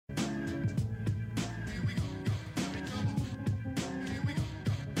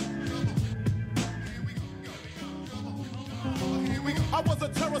I was a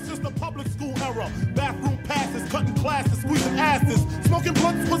terror since the public school era. Bathroom passes, cutting classes, squeezing asses. Smoking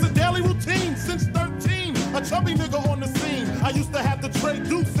blunts was a daily routine since 13. A chubby nigga on the scene. I used to have the tray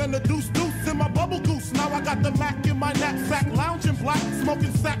deuce and the deuce in my bubble goose. Now I got the Mac in my knapsack, lounging black,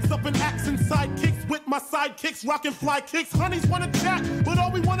 smoking sacks up in axe and sidekicks with my sidekicks, rocking fly kicks. Honeys wanna chat, but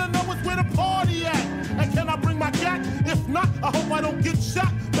all we wanna know is where the party at. And can I bring my gat? If not, I hope I don't get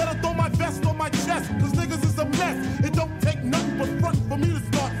shot. Better throw my vest on my chest, cause niggas is a mess. It don't take nothing but front for me to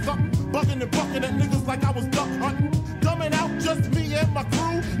start something. Bugging and bucking at niggas like I was duck hunting. Dumbing out just me and my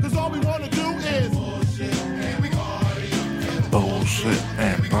crew, cause all we wanna do is bullshit and we party. Bullshit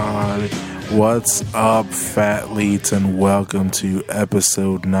and party. What's up, Fatleets, and welcome to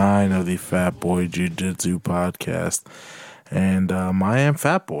episode 9 of the Fat Boy Jiu-Jitsu podcast. And I am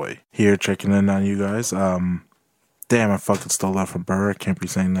Fat Boy here checking in on you guys. Damn, I fucking stole that from Burr. I can't be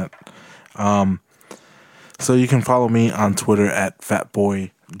saying that. So you can follow me on Twitter at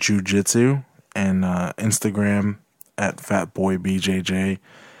Fatboy Jiu-Jitsu and Instagram at FatBoyBJJ.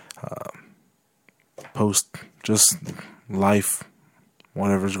 Post just life,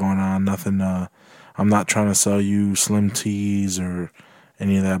 whatever's going on. Nothing. I'm not trying to sell you slim teas or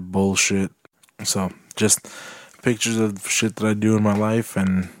any of that bullshit. So just pictures of shit that I do in my life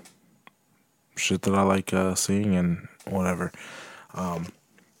and shit that I like seeing and whatever.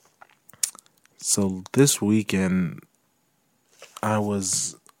 So this weekend I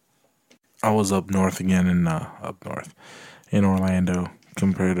was up north again in Orlando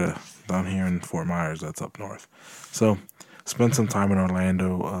compared to down here in Fort Myers. That's up north. So spent some time in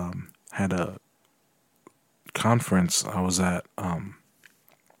Orlando. Had a conference I was at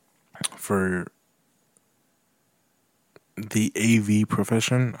for the AV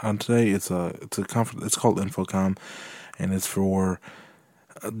profession on today. It's a conference. It's called InfoComm, and it's for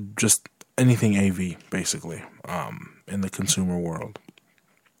just anything AV, basically, in the consumer world.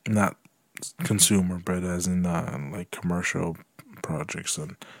 Not consumer, but as in like commercial projects,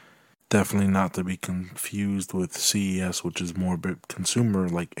 and definitely not to be confused with CES, which is more bit consumer,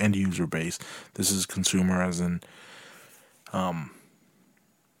 like end user based. This is consumer, as in when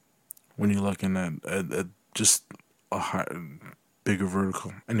you're looking at just a bigger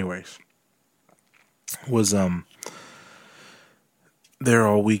vertical. Anyways, was there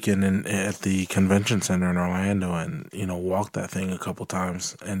all weekend at the convention center in Orlando, and walked that thing a couple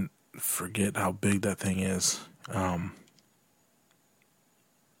times and forget how big that thing is.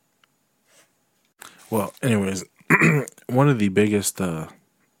 Well, anyways, one of the biggest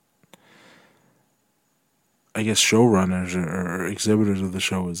showrunners or exhibitors of the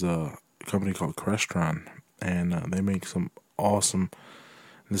show is a company called Crestron, and they make some awesome.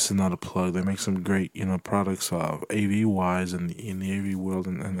 This is not a plug. They make some great, products, AV wise, in the AV world,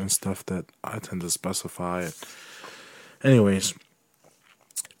 and stuff that I tend to specify. Anyways,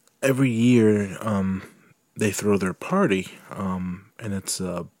 every year, they throw their party, and it's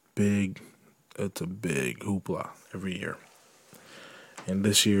a big hoopla every year. And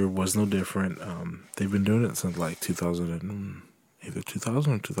this year was no different. They've been doing it since like 2000 or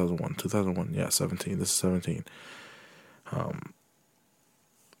 2001. 2001, yeah, 17. This is 17.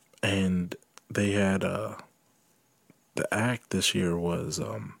 And they had the act this year was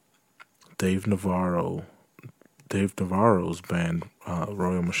Dave Navarro's band,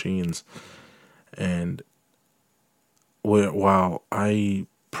 Royal Machines. And while I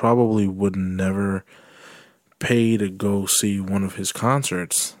probably would never pay to go see one of his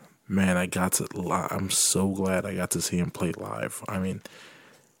concerts, man, I'm so glad I got to see him play live. I mean,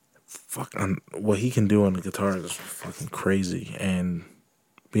 what he can do on the guitar is fucking crazy, and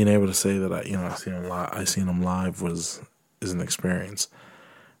being able to say that I seen him live is an experience.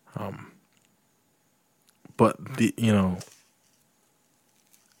 But it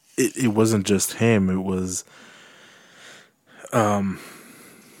wasn't just him. It was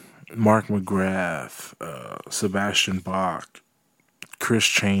Mark McGrath, Sebastian Bach, Chris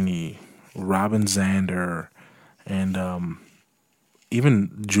Chaney, Robin Zander, and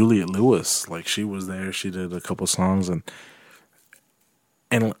even Juliette Lewis. Like, she was there. She did a couple songs, and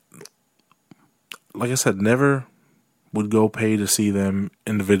like I said, never would go pay to see them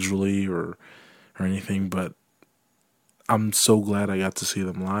individually or anything, but I'm so glad I got to see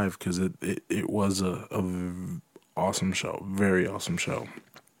them live, because it was a awesome show, very awesome show.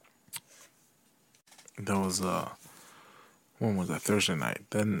 That was when was that? Thursday night.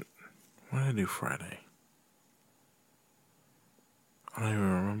 Then what did I do Friday? I don't even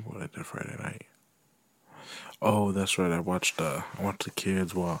remember what I did Friday night. Oh, that's right. I watched the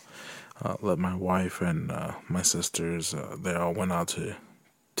kids while let my wife and my sisters. They all went out to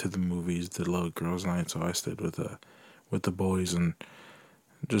the movies, the little girls' night. So I stayed with the boys, and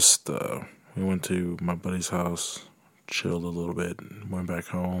just we went to my buddy's house, chilled a little bit, and went back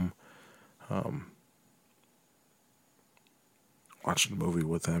home. Watched a movie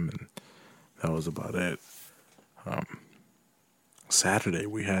with him, and that was about it. Saturday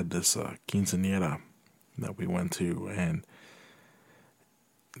we had this quinceañera that we went to, and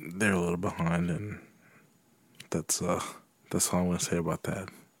they're a little behind, and that's all I'm gonna say about that.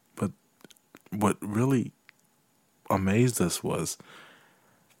 But what really amazed us was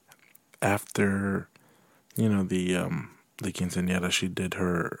after, the quinceañera, she did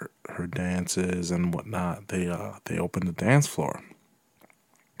her dances and whatnot. They opened the dance floor,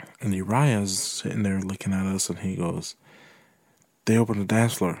 and Uriah's sitting there looking at us, and he goes, "They opened the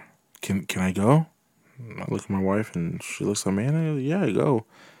dance floor. Can I go?" And I look at my wife, and she looks at me, and I go, "Yeah, go."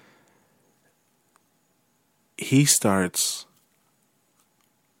 He starts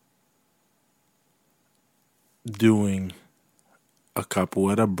doing a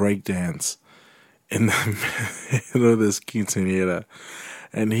capoeira breakdance in the middle of this quinceañera,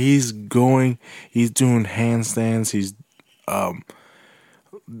 and he's doing handstands. He's,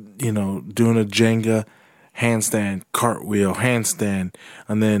 doing a Jenga handstand, cartwheel, handstand,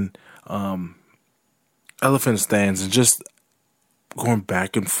 and then elephant stands, and just going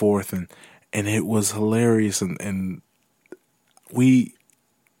back and forth, and it was hilarious, and we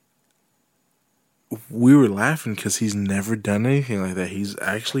were laughing because he's never done anything like that. He's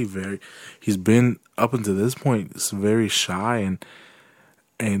actually he's been up until this point very shy,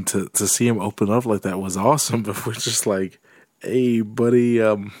 and to see him open up like that was awesome. But we're just like, "Hey, buddy,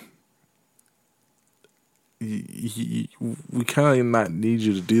 we kind of not need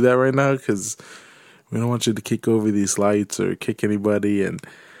you to do that right now, because we don't want you to kick over these lights or kick anybody." And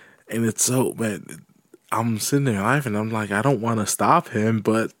it's so, man, I'm sitting there laughing. I'm like, I don't want to stop him,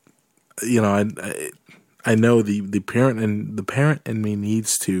 but I know the parent in me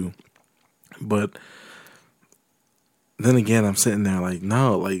needs to, but then again, I'm sitting there like,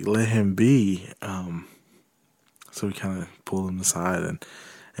 no, like, let him be. So we kind of pulled him aside and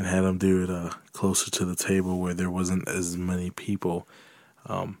had him do it closer to the table where there wasn't as many people.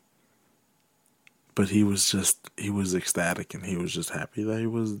 But he was ecstatic, and he was just happy that he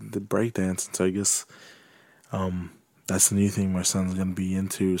was the breakdancing. So I guess that's the new thing my son's gonna be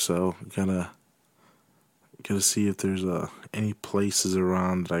into. So gotta see if there's any places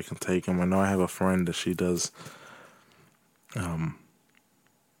around that I can take him. I know I have a friend that she does, I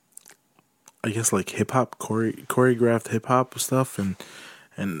guess, like hip hop, choreographed hip hop stuff, and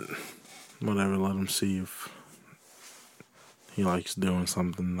whatever. Let him see if he likes doing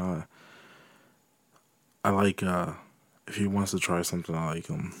something. I like if he wants to try something. I like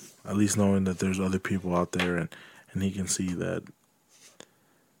him, at least knowing that there's other people out there, and he can see that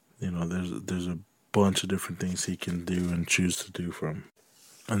there's a bunch of different things he can do and choose to do from.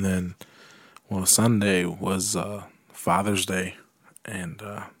 And then, Sunday was Father's Day, and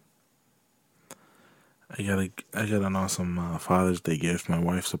I got an awesome Father's Day gift. My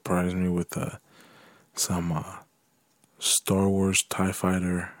wife surprised me with some Star Wars TIE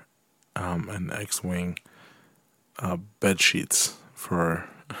Fighter and X-Wing bed sheets for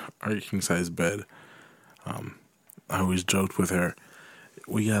our king-size bed. I always joked with her.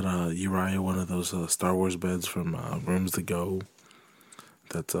 We got Uriah one of those Star Wars beds from Rooms to Go.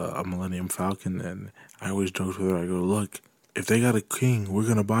 That's a Millennium Falcon, and I always joked with her. I go, "Look, if they got a king, we're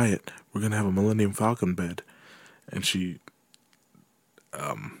gonna buy it. We're gonna have a Millennium Falcon bed." And she,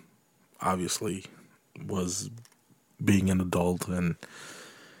 obviously, was being an adult and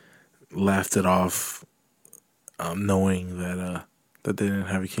laughed it off, knowing that they didn't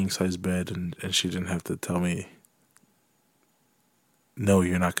have a king size bed, and she didn't have to tell me, "No,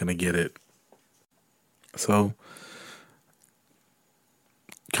 you're not gonna get it." So,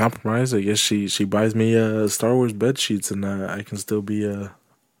 compromise. I guess she buys me Star Wars bed sheets, and I can still be a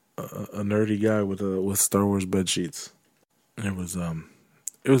nerdy guy with Star Wars bed sheets. It was an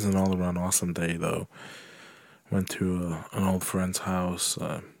all around awesome day though. Went to an old friend's house.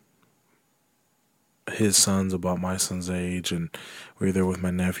 His son's about my son's age, and we were there with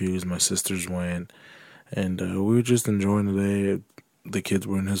my nephews. My sisters went, and we were just enjoying the day. The kids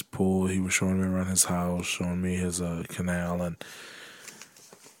were in his pool. He was showing me around his house, showing me his canal, and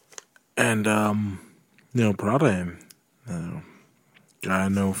proud of him. Guy I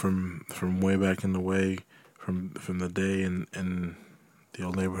know from way back in the way, from the day in the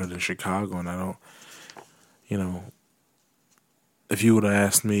old neighborhood in Chicago, and I don't, if you would have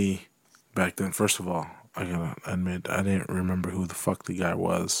asked me back then, first of all, I gotta admit, I didn't remember who the fuck the guy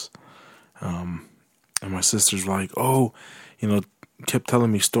was. And my sister's like, "Oh, kept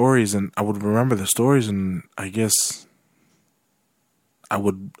telling me stories," and I would remember the stories, and I guess I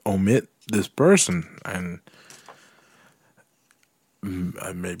would omit this person, and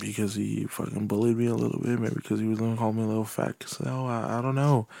maybe because he fucking bullied me a little bit, maybe because he was gonna call me a little fat. So I don't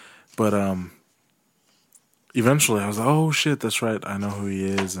know, but eventually I was like, oh shit, that's right, I know who he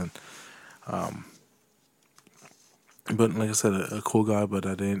is, and but like I said, a cool guy, but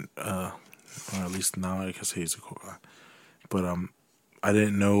I didn't, or at least now I can say he's a cool guy, but I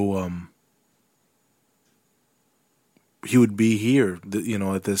didn't know he would be here, at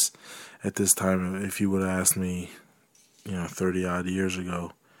this time. If you would have asked me, 30 odd years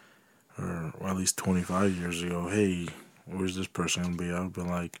ago, or at least 25 years ago, hey, where's this person gonna be? I would be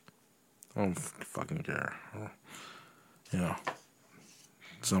like, I don't fucking care, or,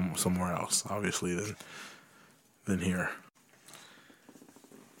 somewhere else, obviously, than here.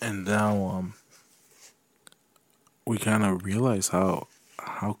 And now, we kind of realize how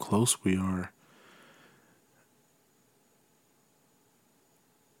close we are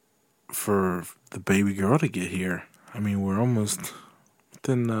for the baby girl to get here. I mean, we're almost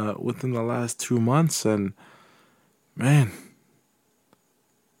within the last 2 months, and man,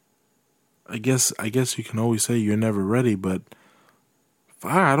 I guess you can always say you're never ready, but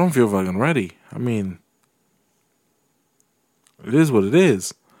I don't feel fucking ready. I mean, it is what it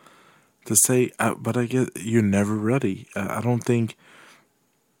is. To say, but I guess you're never ready. I don't think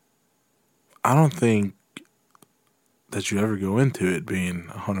that you ever go into it being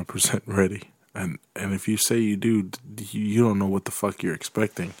 100% ready. And if you say you do, you don't know what the fuck you're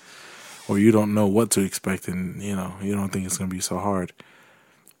expecting, or you don't know what to expect, and you don't think it's gonna be so hard.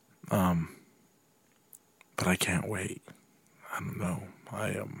 But I can't wait. I don't know.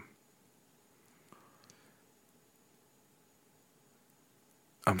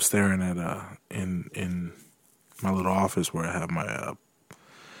 I'm staring at in my little office where I have my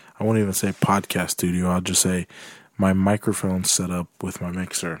I won't even say podcast studio. I'll just say my microphone set up with my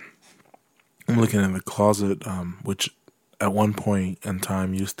mixer. I'm looking in the closet, which at one point in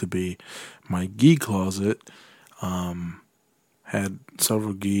time used to be my gi closet. Had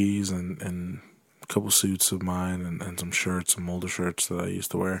several gis and a couple suits of mine and some shirts, some older shirts that I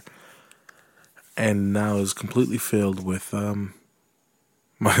used to wear. And now is completely filled with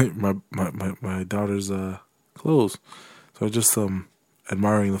my daughter's clothes. So I just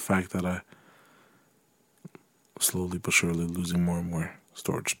admiring the fact that I slowly but surely losing more and more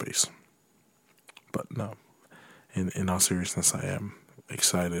storage space. But no, in all seriousness, I am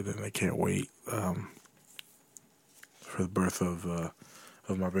excited and I can't wait for the birth of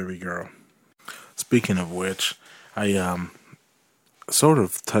my baby girl. Speaking of which, I sort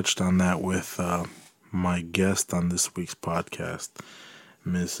of touched on that with my guest on this week's podcast,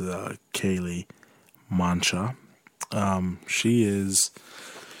 Miss Kaylee Mancha. She is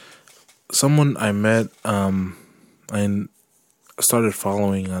someone I met and started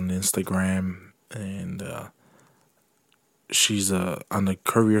following on Instagram, and she's on the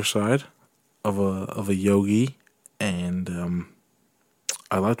curvier side of a yogi, and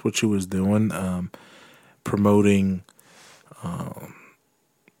I liked what she was doing, promoting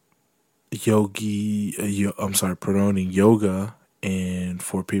promoting yoga and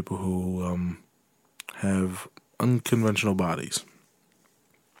for people who have unconventional bodies,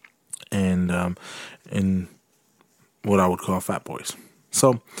 and in what I would call fat boys.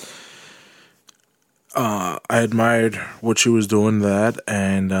 So I admired what she was doing that,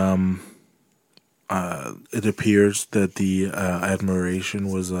 and it appears that the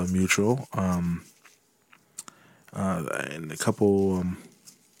admiration was mutual. And a couple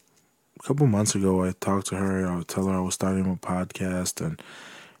months ago, I talked to her. I would tell her I was starting a podcast,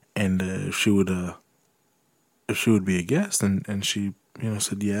 and if she would be a guest, and she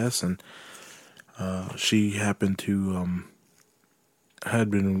said yes, and she happened to had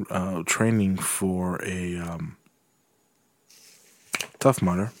been training for a Tough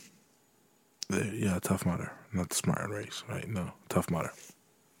Mudder. Yeah, Tough Mudder, not the Smart Race, right? No, Tough Mudder.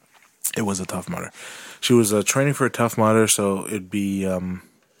 It was a Tough Mudder. She was training for a Tough Mudder, so it'd be a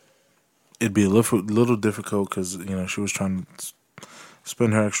little difficult because she was trying to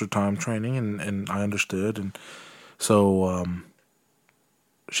spend her extra time training, and I understood, and so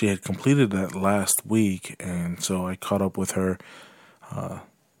she had completed that last week, and so I caught up with her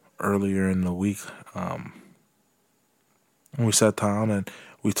earlier in the week. And we sat down and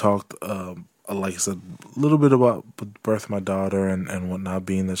we talked, like I said, a little bit about the birth of my daughter and whatnot,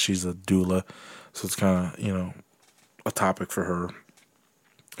 being that she's a doula, so it's kind of a topic for her,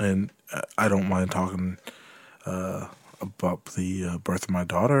 and I don't mind talking about the birth of my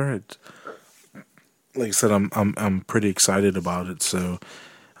daughter. It's, like I said, I'm pretty excited about it. So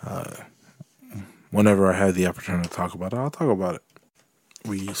whenever I have the opportunity to talk about it, I'll talk about it.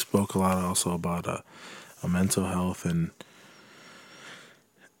 we spoke a lot also about mental health and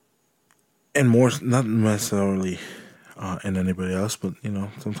more, not necessarily in anybody else, but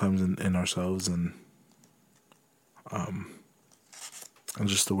sometimes in ourselves and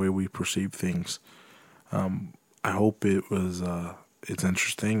just the way we perceive things. I hope it's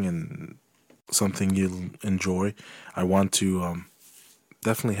interesting and something you'll enjoy. I want to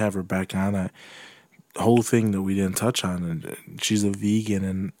definitely have her back on. Whole thing that we didn't touch on, and she's a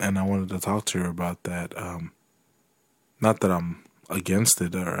vegan, and I wanted to talk to her about that. Not that I'm against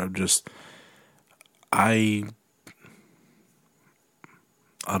it, or I'd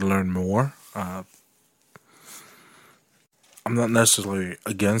learn more. I'm not necessarily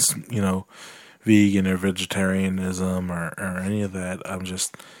against, vegan or vegetarianism or any of that. I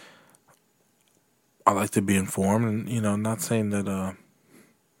like to be informed, and, not saying that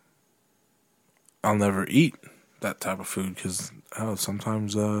I'll never eat that type of food because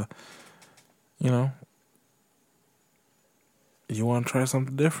sometimes, you want to try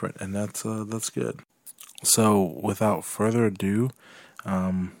something different, and that's good. So, without further ado,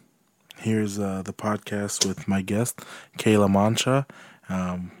 here's the podcast with my guest, Kayla Mancha,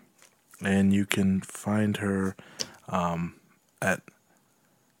 and you can find her at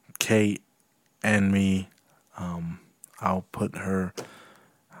K and Me. I'll put her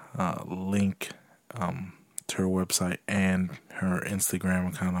link to her website and her Instagram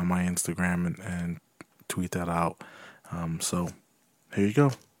account on my Instagram and tweet that out. So here you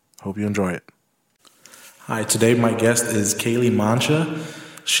go. Hope you enjoy it. Hi, today my guest is Kaylee Mancha.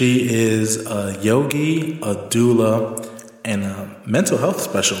 She is a yogi, a doula, and a mental health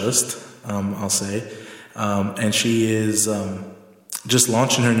specialist, I'll say. And she is just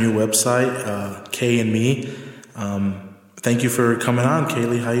launching her new website, K and Me. Thank you for coming on,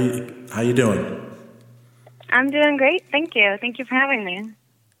 Kaylee. How you doing? I'm doing great. Thank you. Thank you for having me.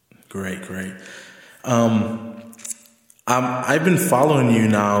 Great. I've been following you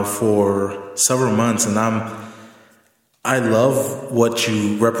now for several months, and I love what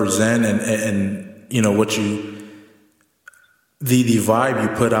you represent and what the vibe you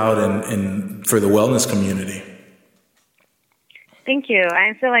put out and for the wellness community. Thank you.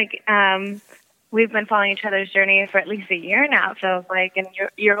 I feel like we've been following each other's journey for at least a year now, it feels like, and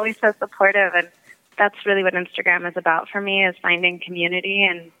you're always so supportive, and that's really what Instagram is about for me, is finding community.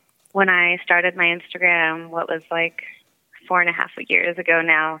 And when I started my Instagram, what was like 4.5 years ago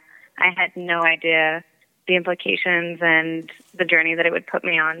now, I had no idea the implications and the journey that it would put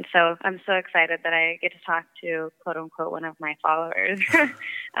me on. So I'm so excited that I get to talk to, quote unquote, one of my followers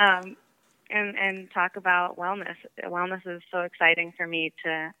and talk about wellness. Wellness is so exciting for me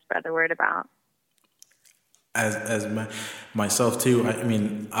to spread the word about. As myself too, I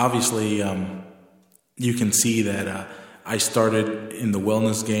mean, obviously, you can see that I started in the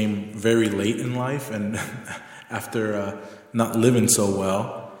wellness game very late in life, and after not living so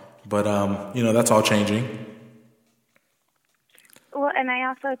well, but that's all changing. Well, and I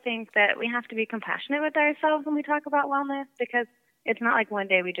also think that we have to be compassionate with ourselves when we talk about wellness, because it's not like one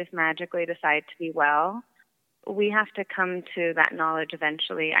day we just magically decide to be well. We have to come to that knowledge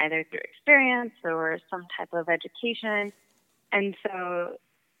eventually, either through experience or some type of education. And so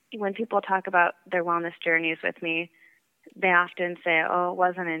when people talk about their wellness journeys with me, they often say, oh, it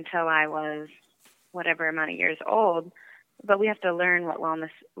wasn't until I was whatever amount of years old. But we have to learn what wellness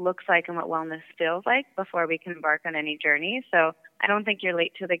looks like and what wellness feels like before we can embark on any journey. So I don't think you're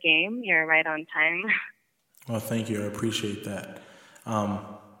late to the game. You're right on time. Well, thank you. I appreciate that.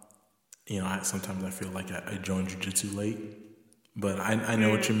 Sometimes I feel like I joined jiu-jitsu late, but I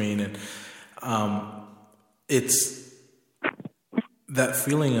know what you mean. And it's that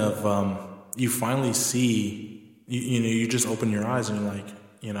feeling of you finally see, you just open your eyes and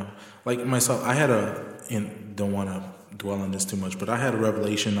you're like myself, I had don't want to dwell on this too much, but I had a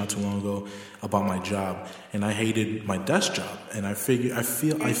revelation not too long ago about my job, and I hated my desk job. And I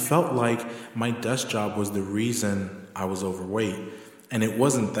felt like my desk job was the reason I was overweight. And it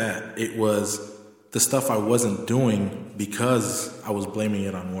wasn't that. It was the stuff I wasn't doing because I was blaming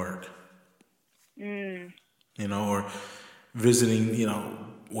it on work. Or visiting,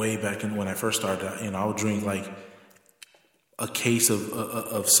 way back when I first started, I would drink like a case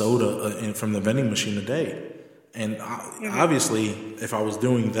of soda from the vending machine a day. And obviously, if I was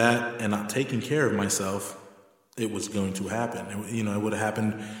doing that and not taking care of myself, it was going to happen. It would have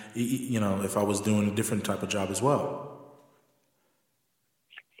happened, if I was doing a different type of job as well.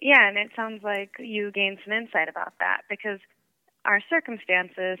 Yeah, and it sounds like you gained some insight about that, because our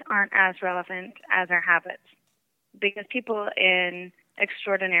circumstances aren't as relevant as our habits. Because people in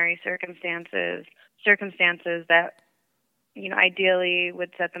extraordinary circumstances that ideally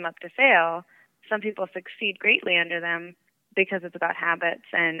would set them up to fail, some people succeed greatly under them because it's about habits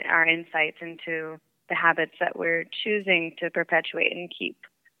and our insights into the habits that we're choosing to perpetuate and keep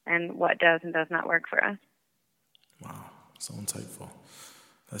and what does and does not work for us. Wow, so insightful.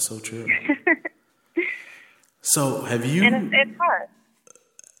 That's so true. So have you... And it's hard.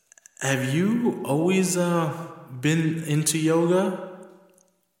 Have you always been into yoga,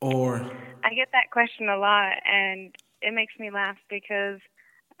 or? I get that question a lot, and it makes me laugh because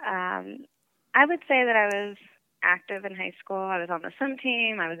I would say that I was active in high school. I was on the swim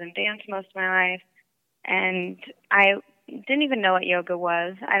team. I was in dance most of my life, and I didn't even know what yoga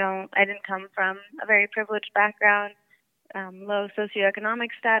was. I didn't come from a very privileged background, low socioeconomic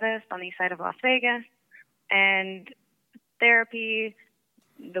status on the east side of Las Vegas, and therapy,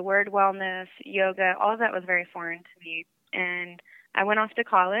 the word wellness, yoga, all of that was very foreign to me. And I went off to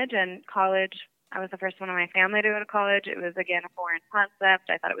college, and I was the first one in my family to go to college. It was, again, a foreign concept.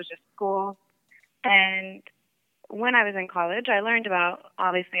 I thought it was just school. And when I was in college, I learned about,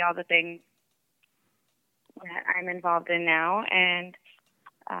 obviously, all the things that I'm involved in now. And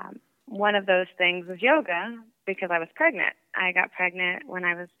one of those things was yoga because I was pregnant. I got pregnant when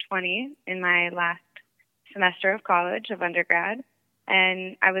I was 20 in my last semester of college, of undergrad.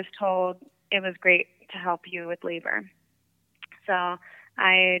 And I was told it was great to help you with labor. So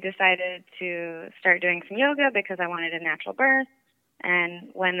I decided to start doing some yoga because I wanted a natural birth. And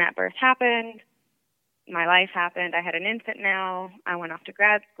when that birth happened, my life happened. I had an infant now. I went off to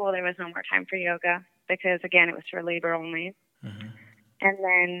grad school. There was no more time for yoga because, again, it was for labor only. Mm-hmm. And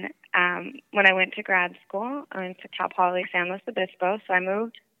then when I went to grad school, I went to Cal Poly San Luis Obispo. So I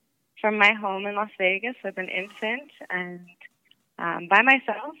moved from my home in Las Vegas as an infant and by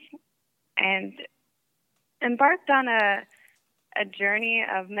myself, and embarked on a journey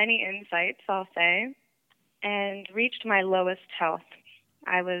of many insights, I'll say, and reached my lowest health.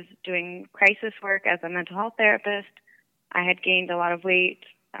 I was doing crisis work as a mental health therapist. I had gained a lot of weight.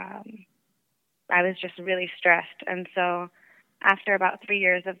 I was just really stressed. And so after about 3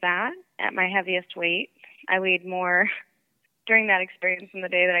 years of that, at my heaviest weight, I weighed more during that experience than the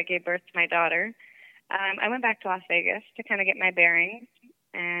day that I gave birth to my daughter. I went back to Las Vegas to kind of get my bearings,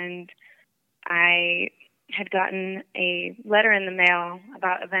 and I had gotten a letter in the mail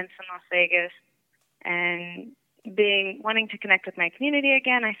about events in Las Vegas, and wanting to connect with my community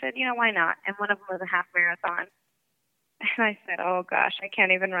again, I said, why not? And one of them was a half marathon. And I said, oh gosh, I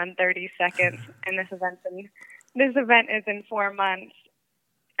can't even run 30 seconds, and this event is in 4 months.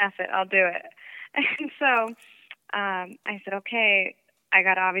 F it, I'll do it. And so I said, okay, I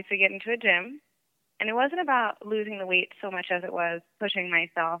got to obviously get into a gym. And it wasn't about losing the weight so much as it was pushing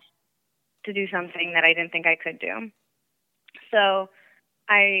myself to do something that I didn't think I could do. So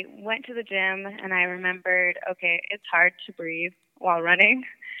I went to the gym, and I remembered, okay, it's hard to breathe while running.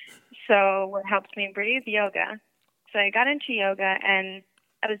 So what helps me breathe? Yoga. So I got into yoga, and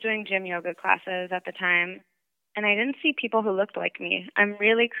I was doing gym yoga classes at the time, and I didn't see people who looked like me. I'm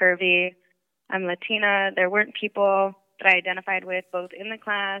really curvy. I'm Latina. There weren't people that I identified with both in the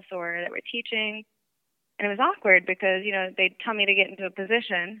class or that were teaching. And it was awkward because, they'd tell me to get into a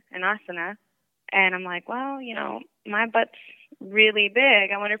position, an asana, and I'm like, well, my butt's really big.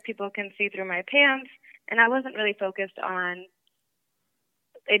 I wonder if people can see through my pants. And I wasn't really focused on,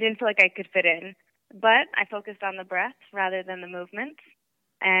 it didn't feel like I could fit in. But I focused on the breath rather than the movement.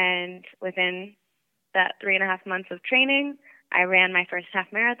 And within that 3.5 months of training, I ran my first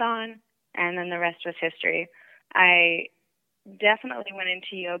half marathon, and then the rest was history. I definitely went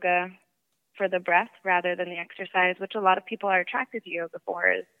into yoga for the breath rather than the exercise, which a lot of people are attracted to yoga for,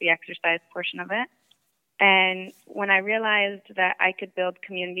 is the exercise portion of it. And when I realized that I could build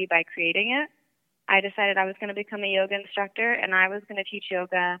community by creating it, I decided I was going to become a yoga instructor, and I was going to teach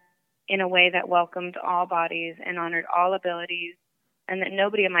yoga in a way that welcomed all bodies and honored all abilities, and that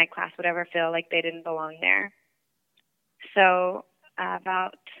nobody in my class would ever feel like they didn't belong there. So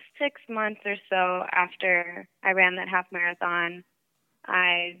about 6 months or so after I ran that half marathon,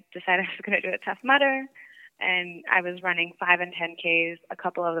 I decided I was going to do a Tough Mudder, and I was running 5 and 10Ks, a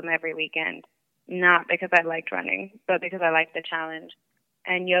couple of them every weekend, not because I liked running, but because I liked the challenge.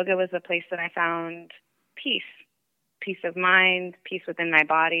 And yoga was the place that I found peace of mind, peace within my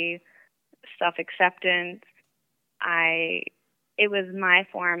body, self-acceptance. It was my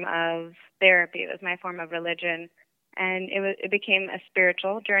form of therapy. It was my form of religion, and it became a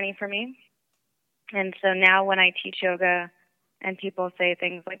spiritual journey for me. And so now when I teach yoga, and people say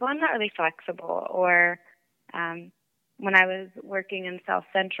things like, well, I'm not really flexible, or when I was working in South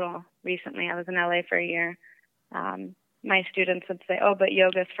Central recently, I was in LA for a year, my students would say, oh, but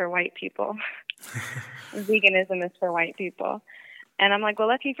yoga's for white people. Veganism is for white people. And I'm like, well,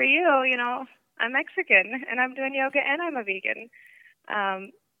 lucky for you, you know, I'm Mexican and I'm doing yoga and I'm a vegan.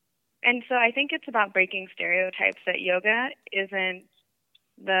 And so I think it's about breaking stereotypes that yoga isn't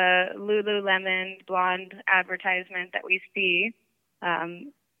the Lululemon blonde advertisement that we see.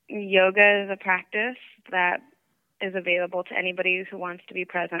 Yoga is a practice that is available to anybody who wants to be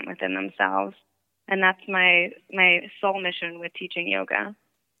present within themselves. And that's my sole mission with teaching yoga.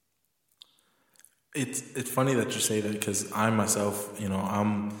 It's funny that you say that because I myself, you know,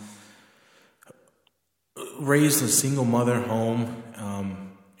 I'm raised a single mother home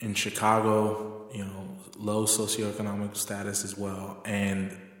in Chicago, you know, low socioeconomic status as well,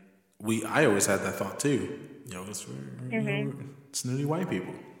 and I always had that thought too. You know, it's for you know, snooty white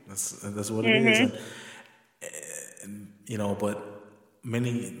people. That's what it is. And you know, but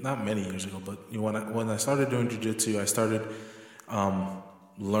not many years ago, but you know, when I started doing jiu-jitsu, I started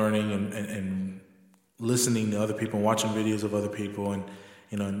learning and listening to other people, watching videos of other people, and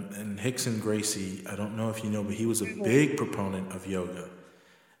you know, and Rickson Gracie. I don't know if you know, but he was a big proponent of yoga.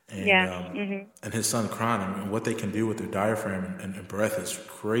 And and his son Kron, I mean, what they can do with their diaphragm and breath is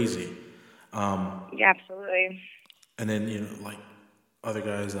crazy. Yeah, absolutely. And then, you know, like other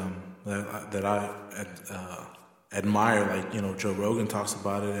guys that I admire, like, you know, Joe Rogan talks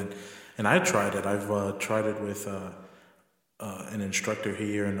about it, and I tried it. I've tried it with an instructor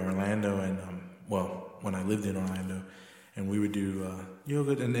here in Orlando, and when I lived in Orlando, and we would do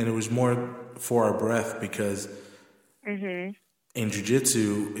yoga, and it was more for our breath because. In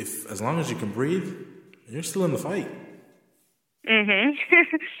jiu-jitsu, as long as you can breathe, you're still in the fight.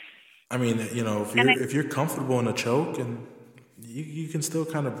 I mean, you know, if you're comfortable in a choke and you can still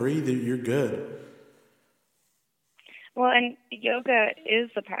kind of breathe, you're good. Well, and yoga is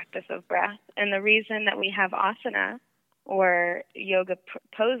the practice of breath, and the reason that we have asana or yoga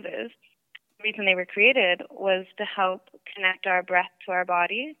poses, the reason they were created was to help connect our breath to our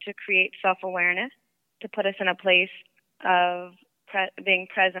body, to create self-awareness, to put us in a place of being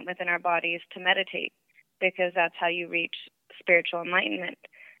present within our bodies to meditate, because that's how you reach spiritual enlightenment.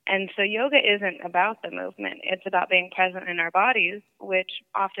 And so yoga isn't about the movement. It's about being present in our bodies, which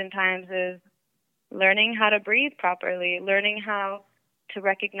oftentimes is learning how to breathe properly, learning how to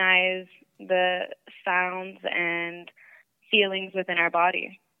recognize the sounds and feelings within our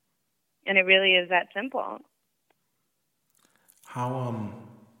body. And it really is that simple. How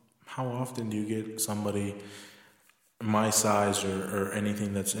often do you get somebody my size or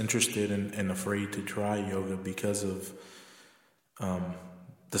anything that's interested and afraid to try yoga because of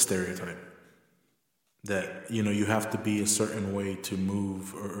the stereotype that, you know, you have to be a certain way to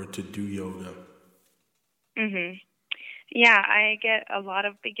move or to do yoga? Yeah, I get a lot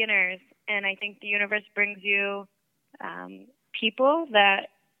of beginners, and I think the universe brings you people that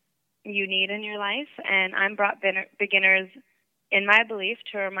you need in your life, and I'm brought beginners in my belief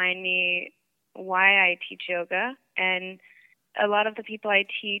to remind me why I teach yoga. And a lot of the people I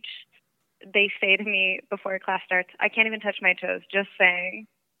teach, they say to me before class starts, I can't even touch my toes, just saying,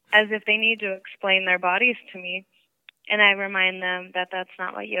 as if they need to explain their bodies to me. And I remind them that that's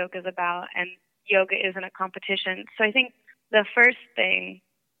not what yoga is about, and yoga isn't a competition. So I think the first thing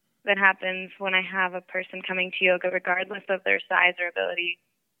that happens when I have a person coming to yoga, regardless of their size or ability,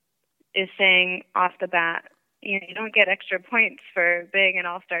 is saying off the bat, you know, you don't get extra points for being an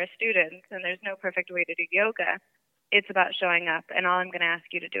all-star student, and there's no perfect way to do yoga. It's about showing up, and all I'm going to ask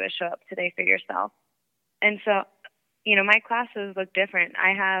you to do is show up today for yourself. And so, you know, my classes look different.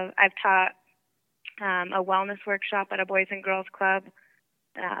 I've taught a wellness workshop at a Boys and Girls Club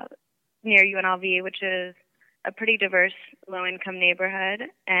near UNLV, which is a pretty diverse low-income neighborhood,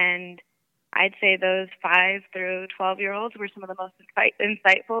 and I'd say those 5 through 12-year-olds were some of the most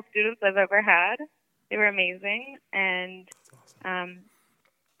insightful students I've ever had. They were amazing, and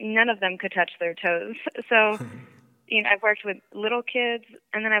none of them could touch their toes. So, you know, I've worked with little kids,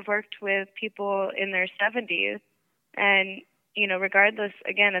 and then I've worked with people in their 70s, and, you know, regardless,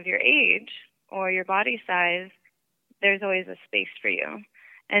 again, of your age or your body size, there's always a space for you.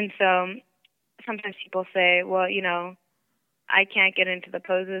 And so sometimes people say, well, you know, I can't get into the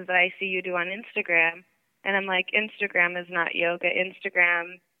poses that I see you do on Instagram. And I'm like, Instagram is not yoga.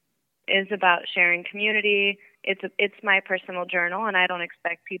 Instagram is about sharing community. It's my personal journal, and I don't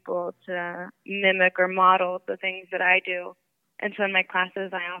expect people to mimic or model the things that I do. And so in my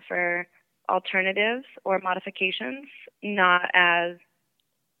classes, I offer alternatives or modifications, not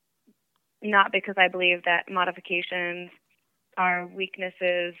because I believe that modifications are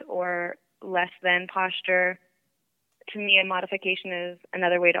weaknesses or less than posture. To me, a modification is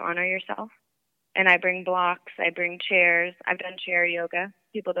another way to honor yourself. And I bring blocks, I bring chairs. I've done chair yoga.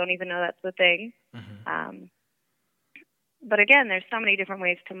 People don't even know that's the thing. But again, there's so many different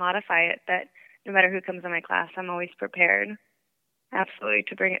ways to modify it that no matter who comes in my class, I'm always prepared, absolutely,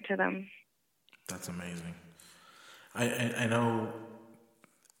 to bring it to them. That's amazing. I know,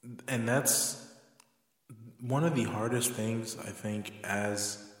 and that's one of the hardest things, I think,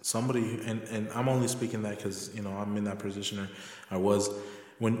 as somebody, and I'm only speaking that because, you know, I'm in that position, or I was.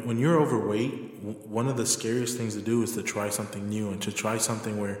 When you're overweight, one of the scariest things to do is to try something new and to try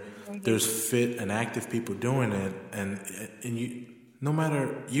something where there's fit and active people doing it, and you, no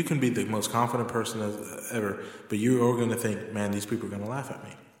matter, you can be the most confident person ever, but you're all going to think, man, these people are going to laugh at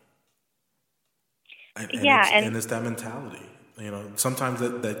me. And it's that mentality, you know, sometimes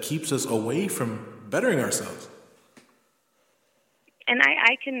that keeps us away from bettering ourselves. And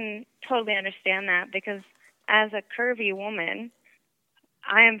I can totally understand that, because as a curvy woman,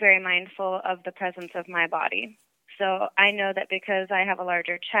 I am very mindful of the presence of my body. So I know that because I have a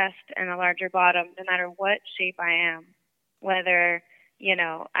larger chest and a larger bottom, no matter what shape I am, whether, you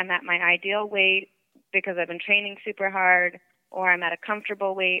know, I'm at my ideal weight because I've been training super hard, or I'm at a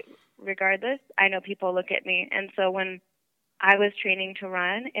comfortable weight, regardless, I know people look at me. And so when I was training to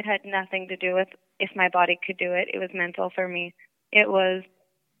run, it had nothing to do with if my body could do it. It was mental for me. It was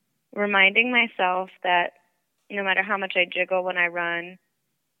reminding myself that no matter how much I jiggle when I run,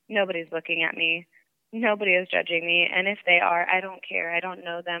 nobody's looking at me. Nobody is judging me. And if they are, I don't care. I don't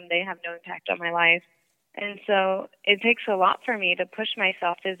know them. They have no impact on my life. And so it takes a lot for me to push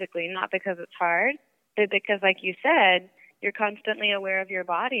myself physically, not because it's hard, but because, like you said, you're constantly aware of your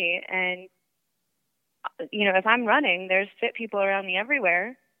body. And, you know, if I'm running, there's fit people around me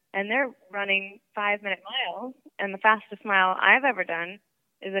everywhere, and they're running 5-minute miles. And the fastest mile I've ever done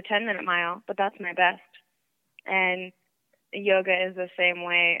is a 10-minute mile, but that's my best. And yoga is the same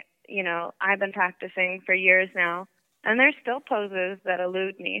way. You know, I've been practicing for years now, and there's still poses that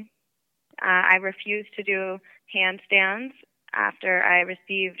elude me. I refused to do handstands after I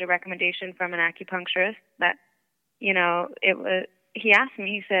received a recommendation from an acupuncturist that, you know, he asked me,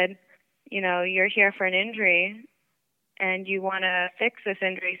 he said, you know, you're here for an injury and you want to fix this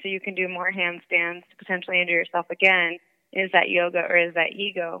injury so you can do more handstands to potentially injure yourself again. Is that yoga or is that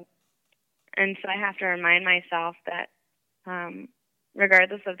ego? And so I have to remind myself that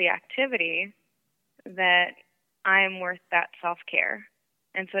regardless of the activity, that I am worth that self-care.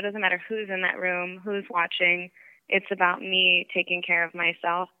 And so it doesn't matter who's in that room, who's watching. It's about me taking care of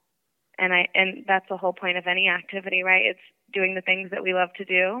myself. And that's the whole point of any activity, right? It's doing the things that we love to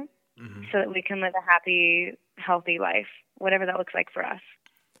do so that we can live a happy, healthy life, whatever that looks like for us.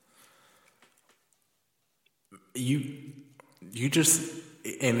 You just,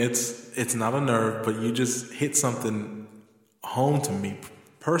 and it's not a nerve, but you just hit something home to me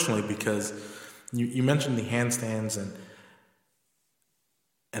personally, because you mentioned the handstands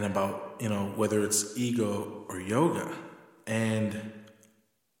and about, you know, whether it's ego or yoga. And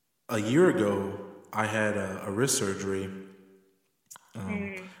a year ago, I had a wrist surgery,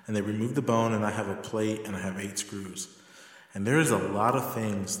 and they removed the bone, and I have a plate, and I have 8 screws. And there's a lot of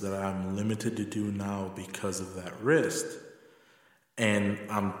things that I'm limited to do now because of that wrist. And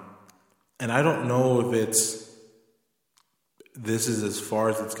I don't know if this is as far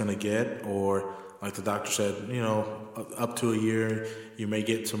as it's going to get, or like the doctor said, you know, up to a year, you may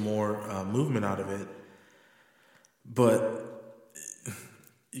get some more movement out of it. But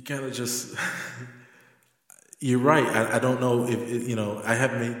you kind of just, you're right. I don't know if, you know, I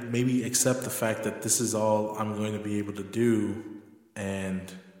have maybe accept the fact that this is all I'm going to be able to do,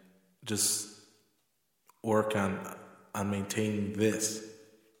 and just work on maintaining this.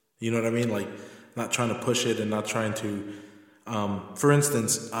 You know what I mean? Like, not trying to push it and not trying to, for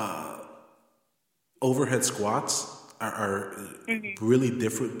instance, overhead squats are really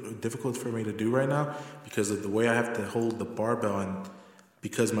difficult for me to do right now because of the way I have to hold the barbell, and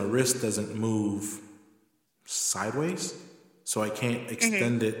because my wrist doesn't move sideways, so I can't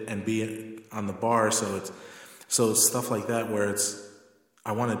extend it and be on the bar. So it's stuff like that where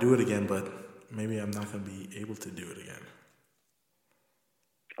I want to do it again, but maybe I'm not going to be able to do it again.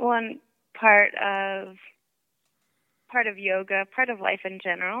 One part of yoga, part of life in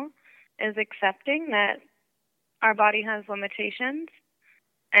general, is accepting that our body has limitations,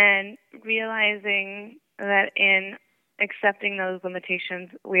 and realizing that in accepting those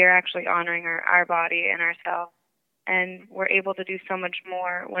limitations, we are actually honoring our body and ourselves. And we're able to do so much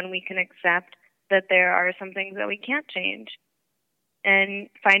more when we can accept that there are some things that we can't change. And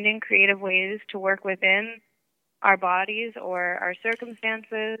finding creative ways to work within our bodies or our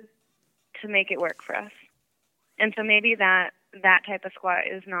circumstances to make it work for us. And so maybe that that type of squat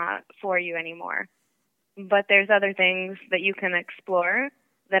is not for you anymore. But there's other things that you can explore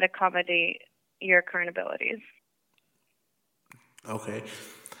that accommodate your current abilities. Okay.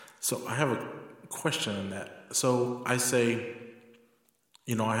 So I have a question on that. So I say,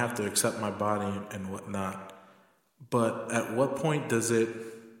 I have to accept my body and whatnot. But at what point does it,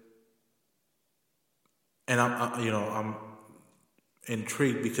 and I'm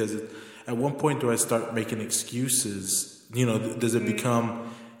intrigued because at one point do I start making excuses? Does it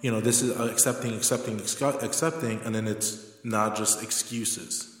become, this is accepting, and then it's not just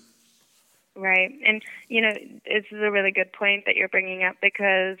excuses? Right. And, it's a really good point that you're bringing up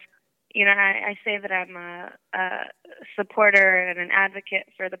because, I say that I'm a supporter and an advocate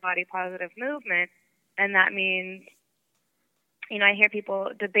for the body positive movement. And that means, I hear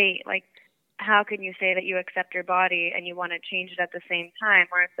people debate, like, how can you say that you accept your body and you want to change it at the same time?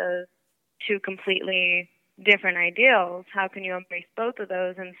 Aren't those two completely different ideals? How can you embrace both of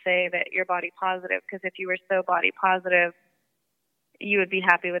those and say that you're body positive? Because if you were so body positive, you would be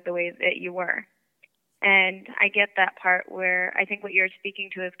happy with the way that you were. And I get that part where I think what you're speaking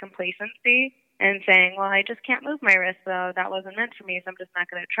to is complacency and saying, well, I just can't move my wrist, so that wasn't meant for me, so I'm just not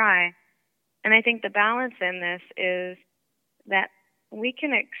going to try. And I think the balance in this is that we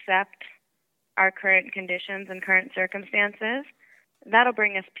can accept our current conditions and current circumstances. That'll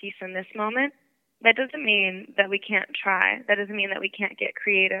bring us peace in this moment. That doesn't mean that we can't try. That doesn't mean that we can't get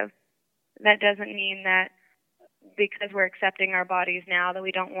creative. That doesn't mean that because we're accepting our bodies now that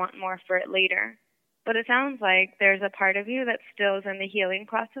we don't want more for it later. But it sounds like there's a part of you that still is in the healing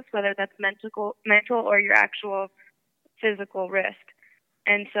process, whether that's mental or your actual physical risk.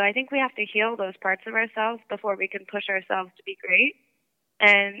 And so I think we have to heal those parts of ourselves before we can push ourselves to be great.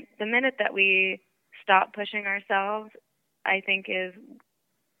 And the minute that we stop pushing ourselves, I think is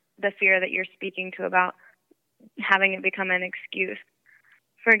the fear that you're speaking to about having it become an excuse.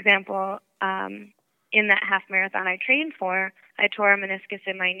 For example, in that half marathon I trained for, I tore a meniscus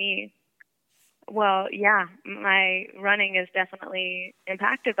in my knee. Well, yeah, my running is definitely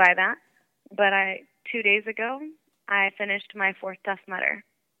impacted by that. But 2 days ago, I finished my 4th Tough Mudder.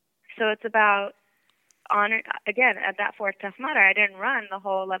 So it's about honor. Again, at that 4th Tough Mudder, I didn't run the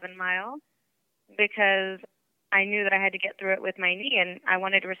whole 11 miles because I knew that I had to get through it with my knee, and I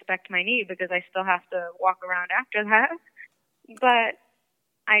wanted to respect my knee because I still have to walk around after that. But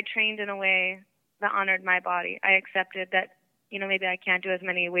I trained in a way that honored my body. I accepted that, maybe I can't do as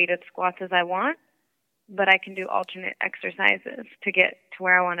many weighted squats as I want, but I can do alternate exercises to get to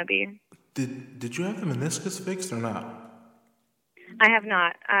where I want to be. Did you have the meniscus fixed or not? I have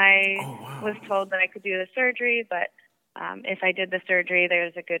not. I was told that I could do the surgery, but if I did the surgery,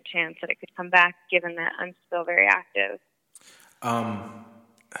 there's a good chance that it could come back, given that I'm still very active.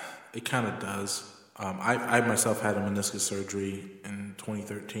 It kind of does. I myself had a meniscus surgery in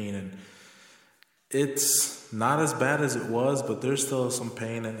 2013, and it's not as bad as it was, but there's still some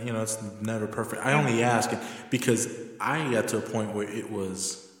pain, and it's never perfect. I only ask because I got to a point where it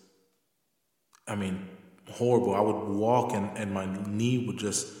was, horrible. I would walk and my knee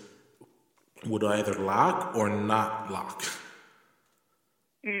would either lock or not lock.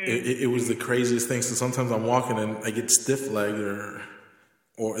 It was the craziest thing. So sometimes I'm walking and I get stiff-legged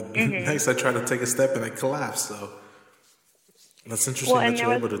or next I try to take a step and I collapse. So that's interesting that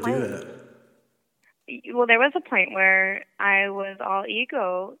you're able to do that. Well, there was a point where I was all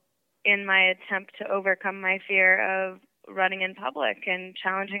ego in my attempt to overcome my fear of running in public and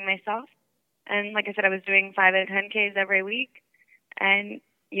challenging myself. And like I said, I was doing 5 and 10Ks every week and,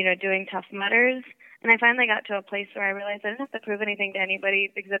 doing Tough Mudders. And I finally got to a place where I realized I didn't have to prove anything to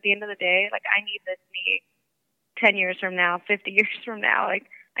anybody because at the end of the day, I need this knee 10 years from now, 50 years from now. I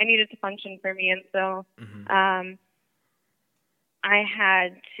need it to function for me. And so I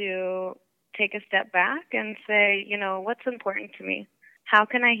had to take a step back and say, what's important to me? How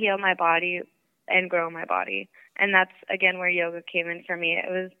can I heal my body and grow my body? And that's, again, where yoga came in for me.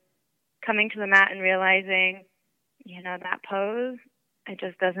 It was coming to the mat and realizing, that pose, it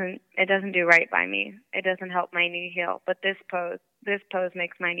doesn't do right by me. It doesn't help my knee heal. But this pose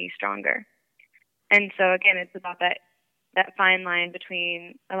makes my knee stronger. And so, again, it's about that fine line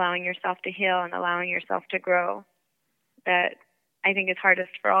between allowing yourself to heal and allowing yourself to grow that I think is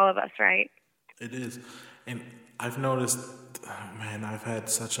hardest for all of us, right? It is. And I've noticed, I've had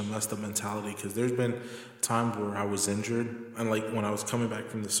such a messed up mentality because there's been times where I was injured and when I was coming back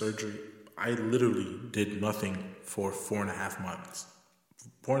from the surgery, I literally did nothing for 4.5 months.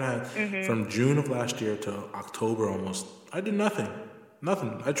 4.5 from June of last year to October almost. I did nothing.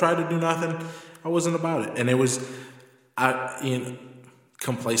 I tried to do nothing. I wasn't about it. And it was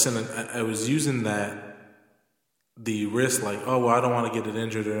complacent, and I was using the risk, like, oh, well, I don't want to get it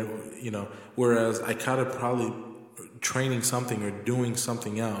injured, or, whereas I kind of probably training something or doing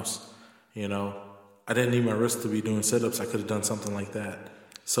something else, I didn't need my wrist to be doing sit-ups. I could have done something like that.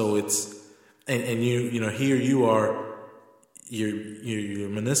 So it's, and here you are, your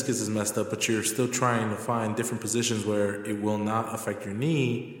meniscus is messed up, but you're still trying to find different positions where it will not affect your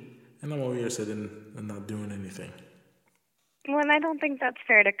knee, and I'm over here sitting and not doing anything. Well, and I don't think that's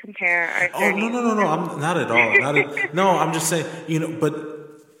fair to compare our journeys. No. I'm not at all. No, I'm just saying, but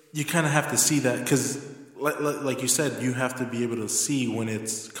you kind of have to see that, because like you said, you have to be able to see when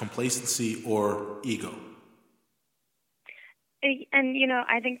it's complacency or ego. And,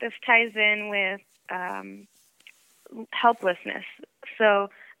 I think this ties in with helplessness.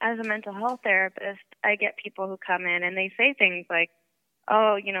 So as a mental health therapist, I get people who come in and they say things like,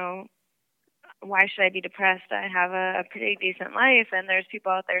 oh, why should I be depressed? I have a pretty decent life, and there's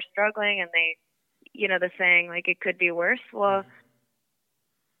people out there struggling, and they, the saying, like, it could be worse. Well,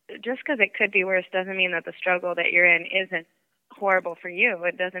 just because it could be worse doesn't mean that the struggle that you're in isn't horrible for you.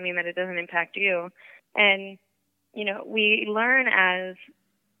 It doesn't mean that it doesn't impact you. And, we learn as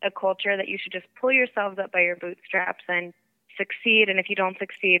a culture that you should just pull yourselves up by your bootstraps and succeed, and if you don't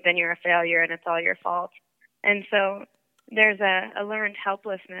succeed, then you're a failure and it's all your fault. And so there's a learned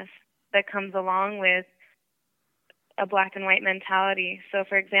helplessness that comes along with a black and white mentality. So,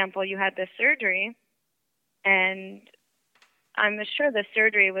 for example, you had this surgery, and I'm sure the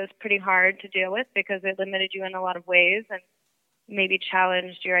surgery was pretty hard to deal with because it limited you in a lot of ways and maybe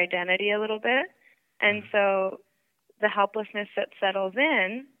challenged your identity a little bit. And so the helplessness that settles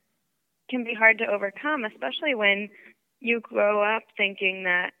in can be hard to overcome, especially when you grow up thinking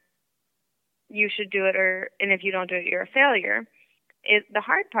that you should do it, and if you don't do it, you're a failure. The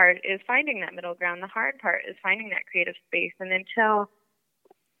hard part is finding that middle ground. The hard part is finding that creative space. And until,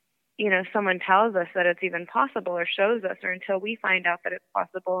 someone tells us that it's even possible or shows us, or until we find out that it's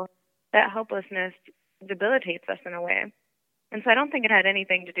possible, that helplessness debilitates us in a way. And so I don't think it had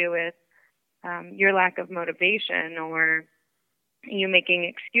anything to do with your lack of motivation or you making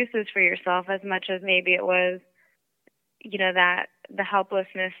excuses for yourself, as much as maybe it was, that the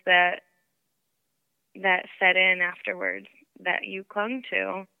helplessness that set in afterwards, that you clung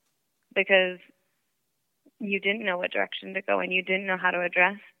to because you didn't know what direction to go and you didn't know how to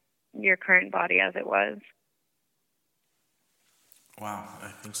address your current body as it was. Wow, I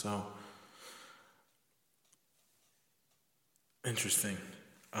think so. Interesting.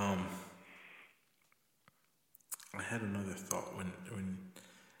 I had another thought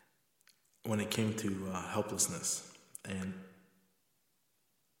when it came to helplessness, and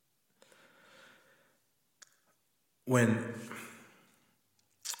when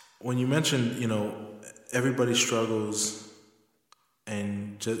you mentioned, everybody struggles,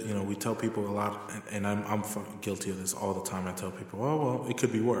 and just, we tell people a lot, and I'm guilty of this all the time. I tell people, oh, well, it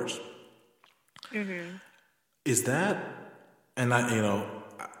could be worse. Mm-hmm. Is that, and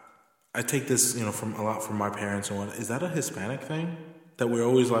I take this, from my parents and what, is that a Hispanic thing? That we're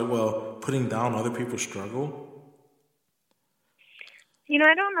always like, well, putting down other people's struggle?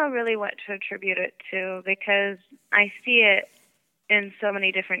 I don't know really what to attribute it to, because I see it in so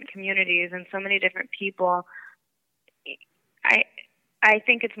many different communities and so many different people. I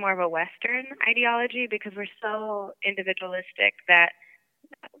think it's more of a Western ideology because we're so individualistic that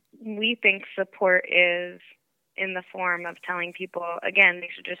we think support is in the form of telling people, again, they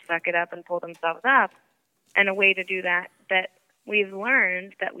should just suck it up and pull themselves up. And a way to do that we've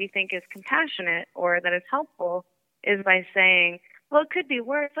learned that we think is compassionate or that is helpful is by saying, well, it could be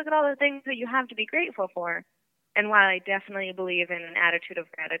worse. Look at all the things that you have to be grateful for. And while I definitely believe in an attitude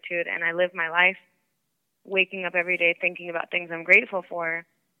of gratitude, and I live my life waking up every day thinking about things I'm grateful for,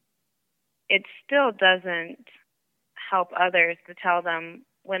 it still doesn't help others to tell them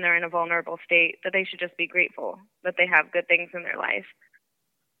when they're in a vulnerable state that they should just be grateful that they have good things in their life.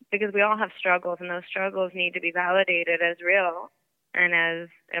 Because we all have struggles, and those struggles need to be validated as real and as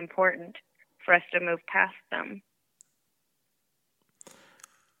important for us to move past them.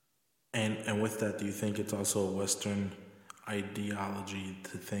 And with that, do you think it's also a Western ideology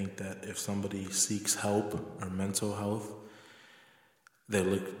to think that if somebody seeks help or mental health, they're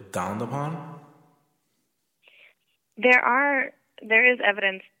looked down upon? There is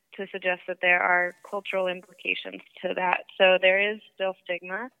evidence to suggest that there are cultural implications to that. So there is still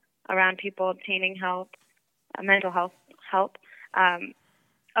stigma around people obtaining help, mental health help.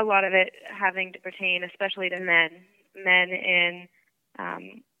 A lot of it having to pertain especially to men in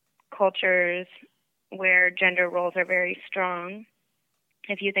cultures where gender roles are very strong.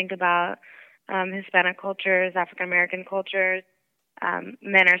 If you think about Hispanic cultures, African American cultures,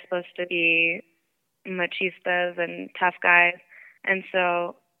 men are supposed to be machistas and tough guys. And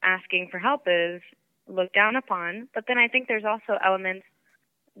so asking for help is looked down upon. But then I think there's also elements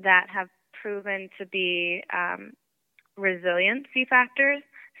that have proven to be resiliency factors.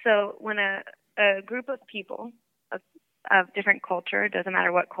 So when a group of people of different culture, doesn't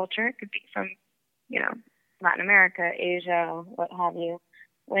matter what culture, it could be from, Latin America, Asia, what have you,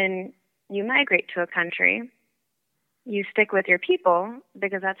 when you migrate to a country, you stick with your people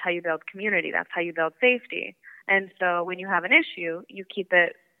because that's how you build community. That's how you build safety. And so when you have an issue, you keep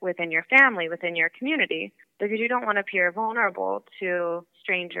it within your family, within your community, because you don't want to appear vulnerable to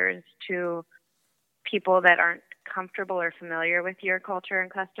strangers, to people that aren't comfortable or familiar with your culture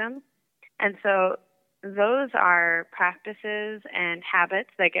and customs. And so those are practices and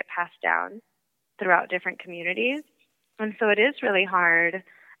habits that get passed down throughout different communities. And so it is really hard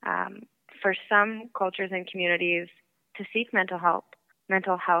for some cultures and communities to seek mental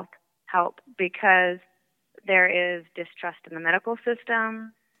health help because there is distrust in the medical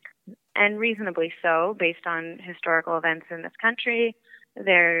system, and reasonably so, based on historical events in this country.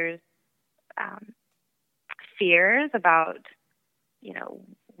 There's fears about,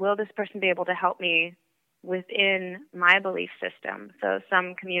 will this person be able to help me within my belief system? So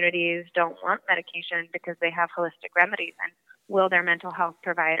some communities don't want medication because they have holistic remedies, and will their mental health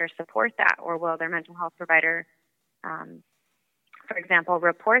provider support that, or will their mental health provider, for example,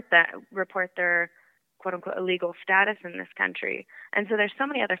 report their quote-unquote illegal status in this country? And so there's so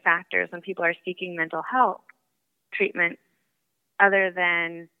many other factors when people are seeking mental health treatment other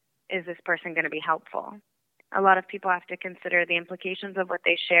than, is this person going to be helpful? A lot of people have to consider the implications of what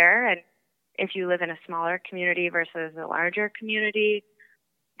they share, and if you live in a smaller community versus a larger community,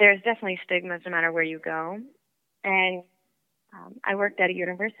 there's definitely stigmas no matter where you go. And I worked at a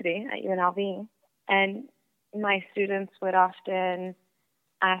university, at UNLV, and my students would often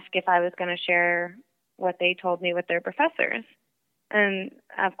ask if I was going to share what they told me with their professors. And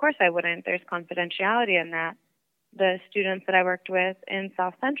of course I wouldn't. There's confidentiality in that. The students that I worked with in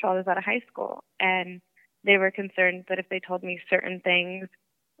South Central, I was at a high school, and they were concerned that if they told me certain things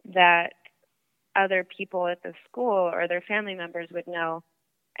that other people at the school or their family members would know.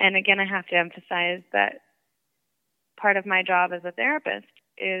 And again, I have to emphasize that part of my job as a therapist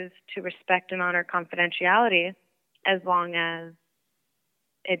is to respect and honor confidentiality, as long as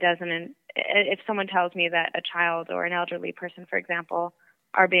it doesn't, if someone tells me that a child or an elderly person, for example,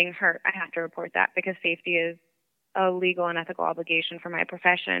 are being hurt, I have to report that because safety is a legal and ethical obligation for my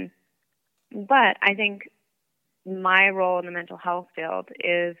profession. But I think my role in the mental health field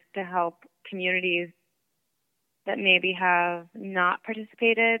is to help communities that maybe have not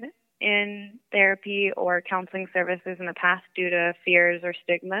participated in therapy or counseling services in the past due to fears or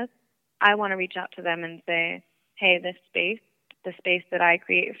stigmas. I want to reach out to them and say, hey, the space that I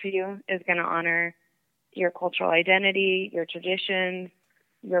create for you is going to honor your cultural identity, your traditions,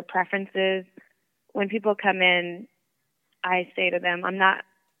 your preferences. When people come in, I say to them,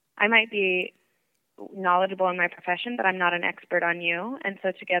 I might be knowledgeable in my profession, but I'm not an expert on you. And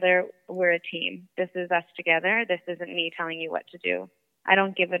so together we're a team. This is us together. This isn't me telling you what to do. I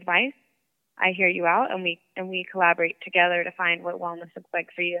don't give advice. I hear you out, and we collaborate together to find what wellness looks like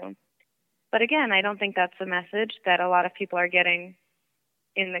for you. But again, I don't think that's the message that a lot of people are getting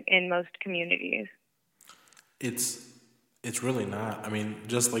in most communities. It's really not. I mean,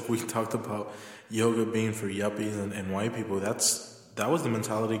 just like we talked about yoga being for yuppies and white people, that was the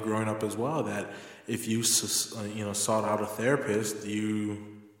mentality growing up as well, that if you sought out a therapist,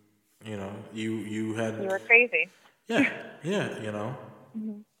 you had, you were crazy. Yeah,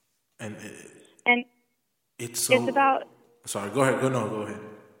 mm-hmm. and it's about. Sorry, go ahead. Go ahead.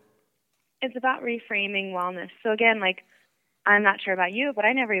 It's about reframing wellness. So again, I'm not sure about you, but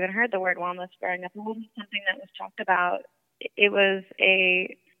I never even heard the word wellness growing up. It wasn't something that was talked about. It was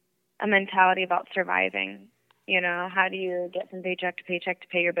a mentality about surviving. How do you get from paycheck to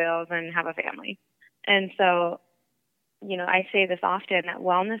pay your bills and have a family? And so, I say this often, that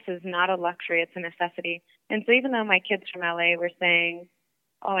wellness is not a luxury, it's a necessity. And so even though my kids from LA were saying,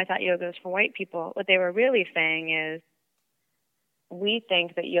 oh, I thought yoga was for white people, what they were really saying is, we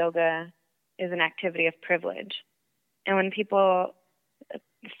think that yoga is an activity of privilege. And when people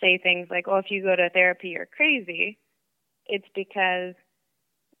say things like, oh, if you go to therapy, you're crazy, it's because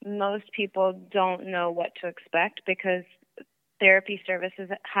most people don't know what to expect, because therapy services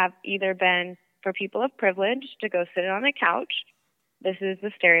have either been for people of privilege to go sit on a couch. This is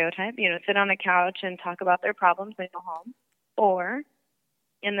the stereotype, sit on a couch and talk about their problems and go home. Or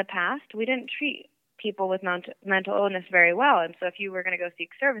in the past, we didn't treat people with mental illness very well. And so if you were going to go seek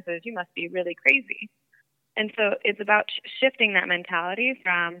services, you must be really crazy. And so it's about shifting that mentality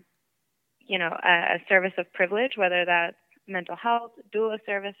from, a service of privilege, whether that's mental health, doula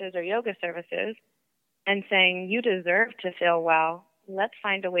services, or yoga services, and saying, you deserve to feel well. Let's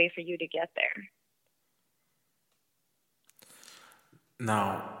find a way for you to get there.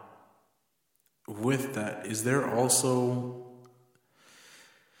 Now, with that, is there also,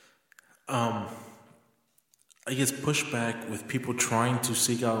 I guess, pushback with people trying to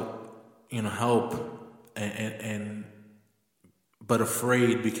seek out, help and but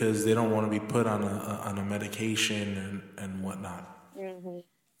afraid because they don't want to be put on a medication and whatnot? Mm-hmm.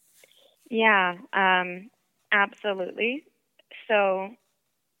 Yeah, absolutely. So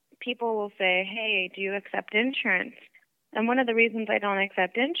people will say, hey, do you accept insurance? And one of the reasons I don't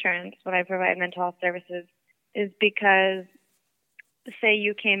accept insurance when I provide mental health services is because, say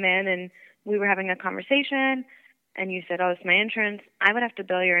you came in and we were having a conversation and you said, oh, it's my insurance. I would have to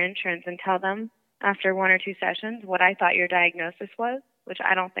bill your insurance and tell them after 1 or 2 sessions what I thought your diagnosis was, which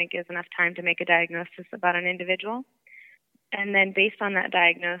I don't think is enough time to make a diagnosis about an individual. And then based on that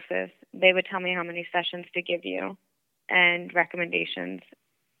diagnosis, they would tell me how many sessions to give you and recommendations.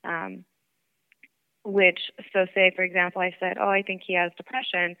 So say, for example, I said, oh, I think he has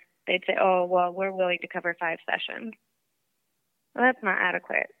depression. They'd say, oh, well, we're willing to cover 5 sessions. Well, that's not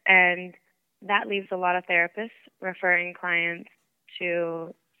adequate. And that leaves a lot of therapists referring clients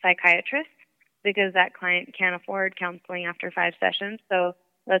to psychiatrists because that client can't afford counseling after 5 sessions. So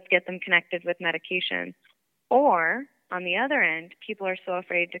let's get them connected with medication. Or on the other end, people are so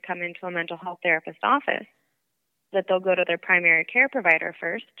afraid to come into a mental health therapist office that they'll go to their primary care provider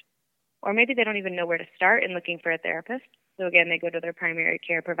first, or maybe they don't even know where to start in looking for a therapist. So again, they go to their primary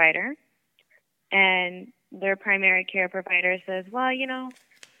care provider, and their primary care provider says, well,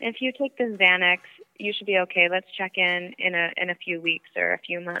 if you take this Xanax, you should be okay. Let's check in a few weeks or a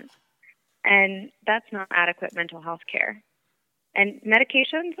few months. And that's not adequate mental health care. And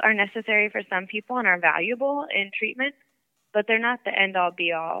medications are necessary for some people and are valuable in treatment, but they're not the end-all,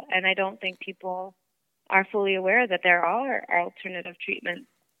 be-all. And I don't think people are fully aware that there are alternative treatments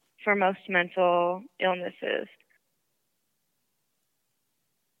for most mental illnesses.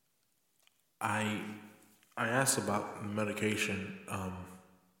 I asked about medication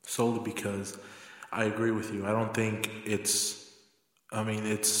solely because I agree with you. I don't think it's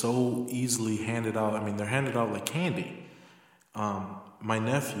so easily handed out. They're handed out like candy. My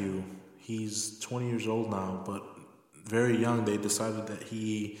nephew, he's 20 years old now, but very young, they decided that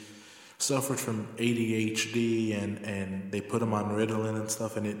he suffered from ADHD and they put him on Ritalin and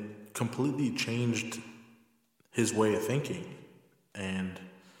stuff, and it completely changed his way of thinking. And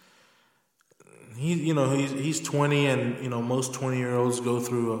he's 20, and most 20-year-olds go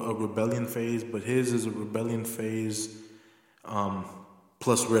through a rebellion phase, but his is a rebellion phase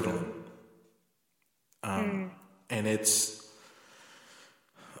plus Ritalin. And it's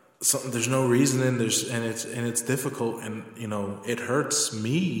something, there's no reason, and it's difficult, and it hurts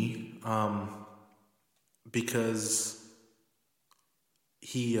me because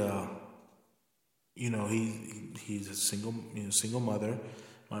he's a single mother.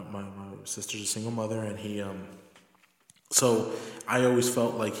 My sister's a single mother, and so I always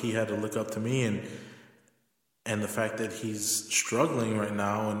felt like he had to look up to me, and the fact that he's struggling right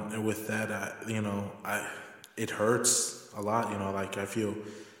now, and with that, it hurts a lot. I feel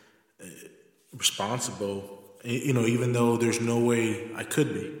responsible, even though there's no way I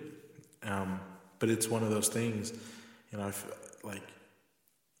could be. But it's one of those things,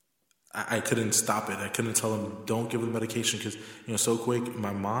 I couldn't stop it. I couldn't tell him, don't give him medication, because, so quick.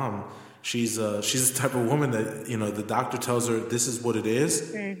 My mom, she's the type of woman that, the doctor tells her this is what it is.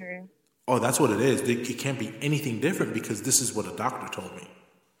 Mm-hmm. Oh, that's what it is. It can't be anything different because this is what a doctor told me.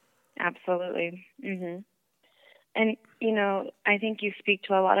 Absolutely. Mm-hmm. And, I think you speak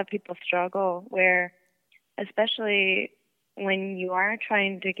to a lot of people's struggle where, especially when you are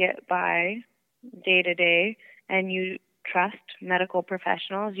trying to get by day to day and you trust medical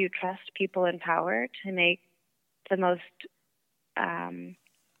professionals, you trust people in power to make the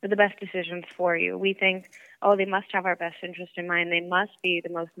best decisions for you. We think, oh, they must have our best interest in mind. They must be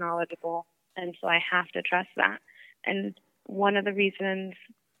the most knowledgeable, and so I have to trust that. And one of the reasons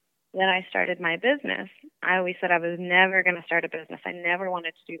that I started my business, I always said I was never going to start a business. I never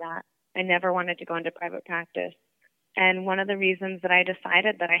wanted to do that. I never wanted to go into private practice. And one of the reasons that I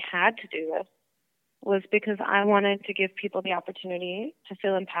decided that I had to do this was because I wanted to give people the opportunity to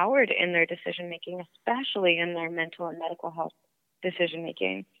feel empowered in their decision-making, especially in their mental and medical health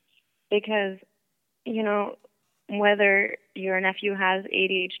decision-making. Because, whether your nephew has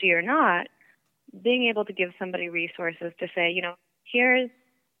ADHD or not, being able to give somebody resources to say,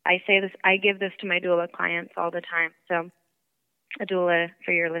 I give this to my doula clients all the time. So a doula,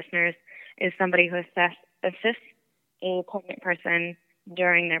 for your listeners, is somebody who assists a pregnant person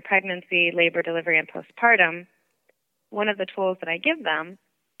during their pregnancy, labor, delivery, and postpartum. One of the tools that I give them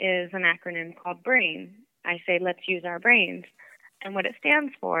is an acronym called BRAIN. I say, let's use our brains. And what it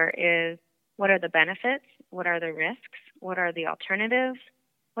stands for is, what are the benefits? What are the risks? What are the alternatives?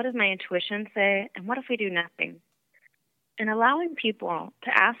 What does my intuition say? And what if we do nothing? And allowing people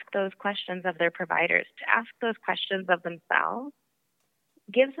to ask those questions of their providers, to ask those questions of themselves,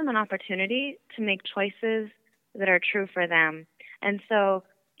 gives them an opportunity to make choices that are true for them. And so,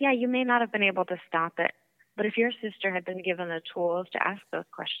 yeah, you may not have been able to stop it, but if your sister had been given the tools to ask those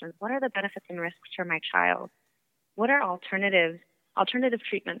questions, what are the benefits and risks for my child? What are alternative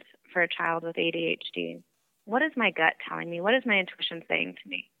treatments for a child with ADHD? What is my gut telling me? What is my intuition saying to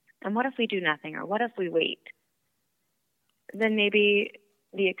me? And what if we do nothing, or what if we wait? Then maybe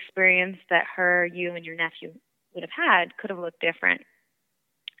the experience that you and your nephew would have had could have looked different.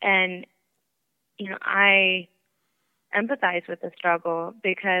 And, I empathize with the struggle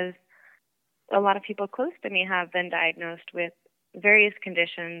because a lot of people close to me have been diagnosed with various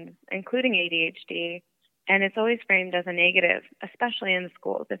conditions, including ADHD, and it's always framed as a negative, especially in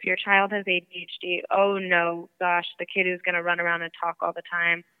schools. If your child has ADHD, oh no, gosh, the kid who's going to run around and talk all the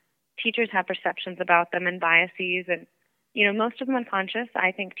time. Teachers have perceptions about them and biases, and most of them unconscious.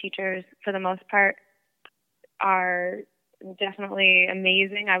 I think teachers, for the most part, are definitely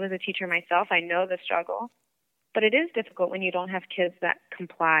amazing. I was a teacher myself. I know the struggle. But it is difficult when you don't have kids that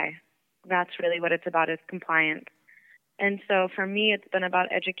comply. That's really what it's about, is compliance. And so for me, it's been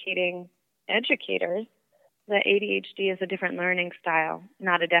about educating educators that ADHD is a different learning style,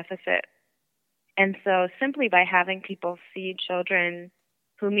 not a deficit. And so simply by having people see children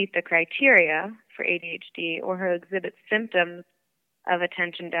who meet the criteria for ADHD or who exhibit symptoms of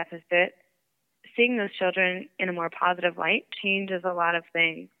attention deficit, seeing those children in a more positive light changes a lot of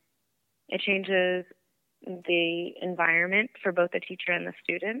things. It changes the environment for both the teacher and the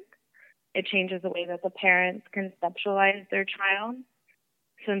student. It changes the way that the parents conceptualize their child.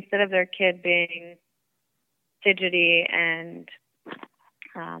 So instead of their kid being fidgety and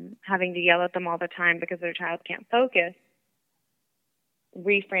having to yell at them all the time because their child can't focus,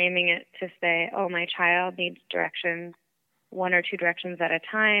 reframing it to say, oh, my child needs directions, 1 or 2 directions at a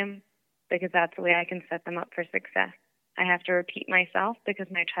time, because that's the way I can set them up for success. I have to repeat myself because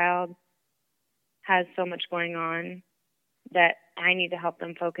my child has so much going on that I need to help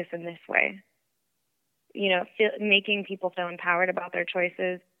them focus in this way. Making people feel empowered about their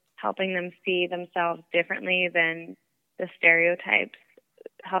choices, helping them see themselves differently than the stereotypes,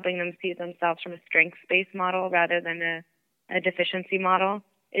 helping them see themselves from a strengths-based model rather than a deficiency model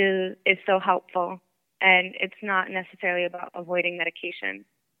is so helpful. And it's not necessarily about avoiding medication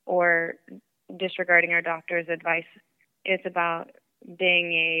or disregarding our doctor's advice. It's about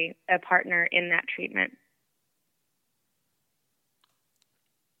being a partner in that treatment.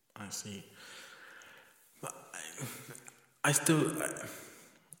 I see. I still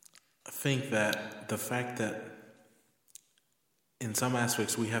think that the fact that in some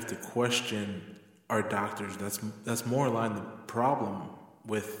aspects we have to question our doctors, that's more aligned the problem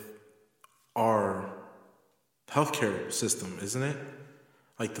with our healthcare system, isn't it?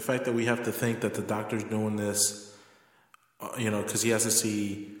 Like the fact that we have to think that the doctor's doing this, because he has to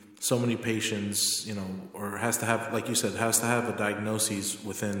see so many patients, or has to have, like you said, has to have a diagnosis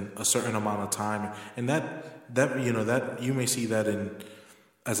within a certain amount of time, and that you may see that in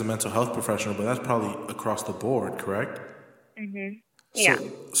as a mental health professional, but that's probably across the board, correct? Mm-hmm. Yeah.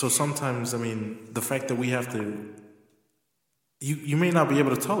 So sometimes, the fact that we have to, you may not be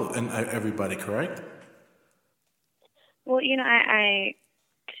able to tell everybody, correct? Well, I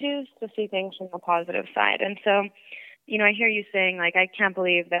choose to see things from the positive side. And so, I hear you saying, I can't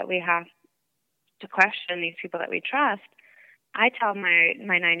believe that we have to question these people that we trust. I tell my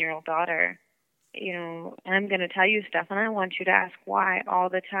 9-year-old daughter, I'm going to tell you stuff, and I want you to ask why all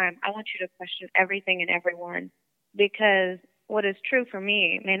the time. I want you to question everything and everyone, because what is true for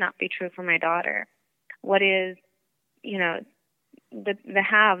me may not be true for my daughter. What is, the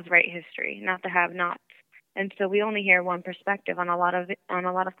haves write history, not the have-nots. And so we only hear one perspective on a lot of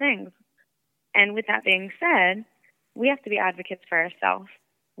things. And with that being said, we have to be advocates for ourselves.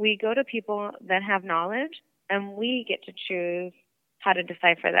 We go to people that have knowledge, and we get to choose how to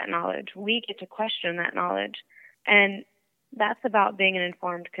decipher that knowledge. We get to question that knowledge. And that's about being an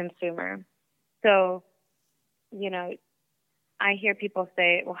informed consumer. So, I hear people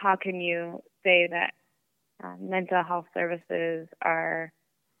say, well, how can you say that mental health services are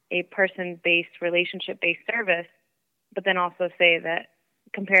a person-based, relationship-based service, but then also say that,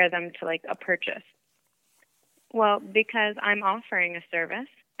 compare them to a purchase? Well, because I'm offering a service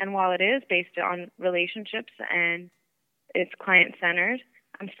And while it is based on relationships and it's client-centered,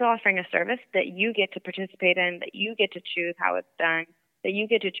 I'm still offering a service that you get to participate in, that you get to choose how it's done, that you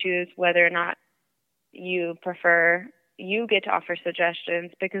get to choose whether or not you prefer, you get to offer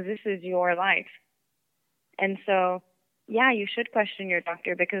suggestions because this is your life. And so, yeah, you should question your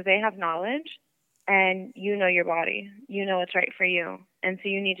doctor because they have knowledge and you know your body. You know what's right for you. And so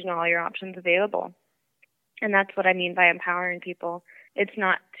you need to know all your options available. And that's what I mean by empowering people. It's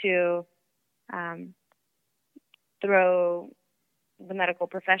not to throw the medical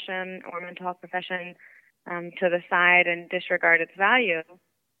profession or mental health profession to the side and disregard its value.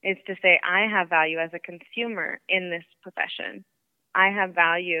 It's to say, I have value as a consumer in this profession. I have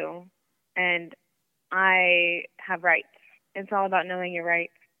value and I have rights. It's all about knowing your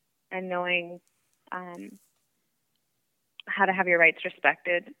rights and knowing how to have your rights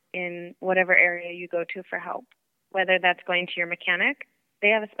respected in whatever area you go to for help, whether that's going to your mechanic. They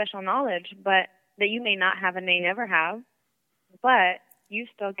have a special knowledge, but that you may not have and may never have, but you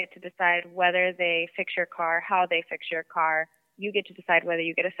still get to decide whether they fix your car, how they fix your car. You get to decide whether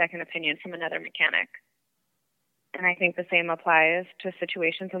you get a second opinion from another mechanic. And I think the same applies to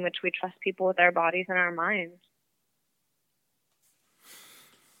situations in which we trust people with our bodies and our minds.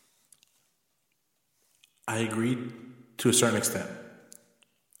 I agree to a certain extent.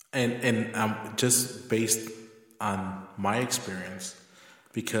 And just based on my experience,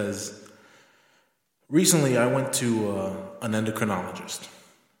 because recently I went to an endocrinologist,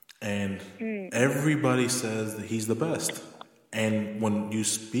 and everybody says that he's the best. And when you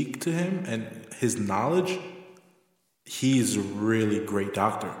speak to him and his knowledge, he's a really great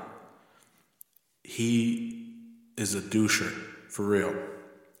doctor. He is a doucher, for real.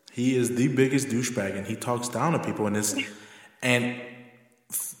 He is the biggest douchebag, and he talks down to people,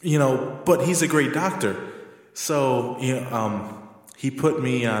 but he's a great doctor. So he put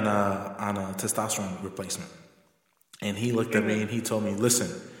me on a testosterone replacement, and he looked at me and he told me, "Listen,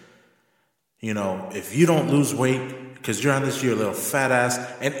 if you don't lose weight because you're on this, you're a little fat ass."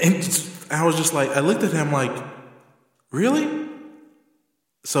 And I was just like, I looked at him like, really?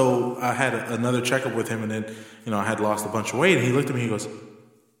 So I had another checkup with him, and then I had lost a bunch of weight, and he looked at me, he goes,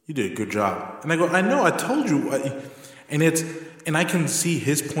 "You did a good job." And I go, "I know, I told you." And I can see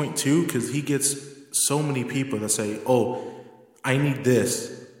his point too, because he gets so many people that say, "Oh, I need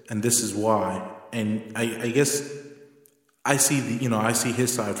this, and this is why." And I guess I see I see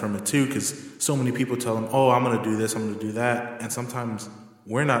his side from it too, because so many people tell him, "Oh, I'm going to do this, I'm going to do that," and sometimes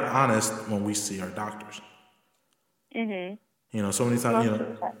we're not honest when we see our doctors. So many times,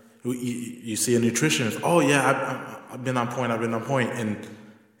 you see a nutritionist. "Oh yeah, I've been on point, and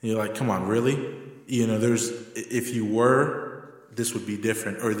you're like, "Come on, really?" If you were, this would be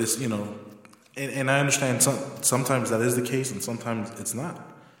different, or this, and I understand sometimes that is the case, and sometimes it's not.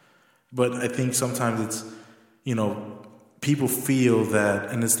 But I think sometimes it's, people feel that,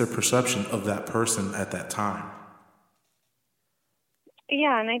 and it's their perception of that person at that time.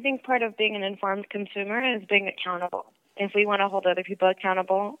 Yeah, and I think part of being an informed consumer is being accountable. If we want to hold other people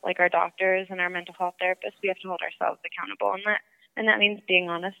accountable, like our doctors and our mental health therapists, we have to hold ourselves accountable, and that means being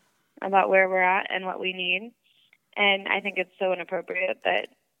honest about where we're at and what we need. And I think it's so inappropriate that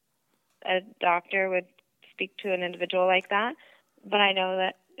a doctor would speak to an individual like that, but I know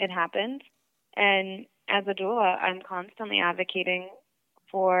that it happens. And as a doula, I'm constantly advocating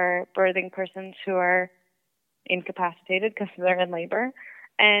for birthing persons who are incapacitated because they're in labor.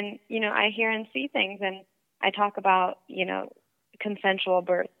 And, I hear and see things, and I talk about, consensual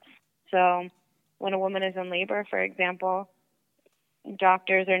births. So when a woman is in labor, for example,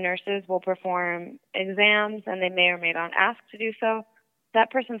 doctors or nurses will perform exams, and they may or may not ask to do so.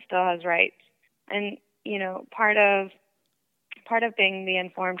 That person still has rights. And, part of being the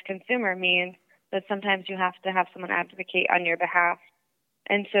informed consumer means that sometimes you have to have someone advocate on your behalf.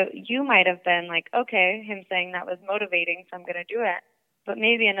 And so you might have been like, okay, him saying that was motivating, so I'm going to do it. But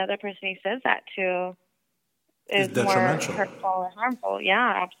maybe another person he says that to is more hurtful or harmful.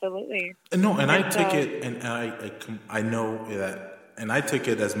 Yeah, absolutely. No, and I took it, and I know that, and I took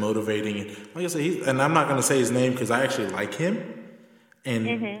it as motivating. And like I said, and I'm not going to say his name because I actually like him.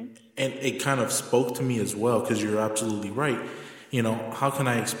 And it kind of spoke to me as well, because you're absolutely right. How can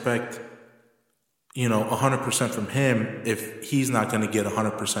I expect, 100% from him if he's not going to get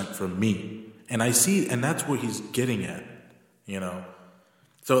 100% from me? And I see, and that's what he's getting at,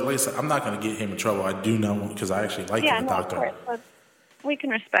 So like I said, I'm not going to get him in trouble. I do know, because I actually like him, the doctor. Of course. We can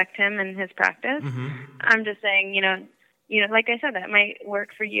respect him and his practice. I'm just saying, like I said, that might work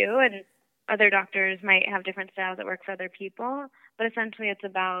for you, and other doctors might have different styles that work for other people, but essentially it's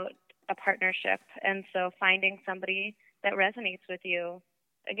about a partnership. And so finding somebody that resonates with you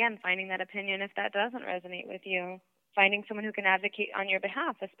again, finding that opinion if that doesn't resonate with you, finding someone who can advocate on your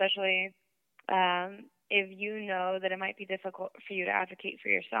behalf, especially if you know that it might be difficult for you to advocate for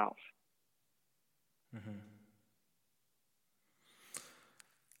yourself. Mm-hmm.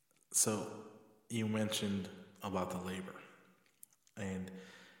 So you mentioned about the labor, and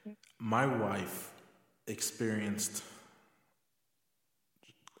my wife experienced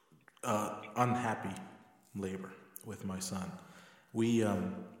unhappy labor with my son. We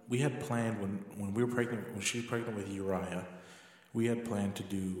had planned when we were pregnant, when she was pregnant with Uriah, we had planned to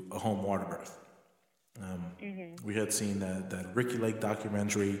do a home water birth. We had seen that Ricky Lake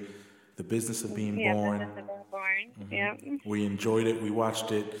documentary, The Business of Being Born. Business of Being Born. Mm-hmm. Yeah. We enjoyed it. We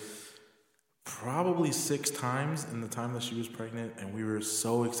watched it probably 6 times in the time that she was pregnant, and we were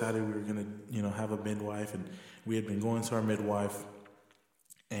so excited we were gonna, have a midwife, and we had been going to our midwife,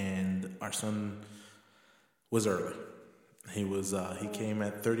 and our son was early. He was he came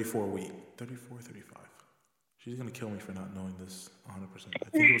at 34 35. She's gonna kill me for not knowing this 100%.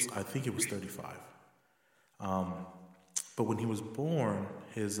 I think it was 35. But when he was born,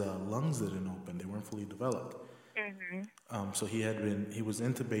 his lungs didn't open; they weren't fully developed. Mm-hmm. So he was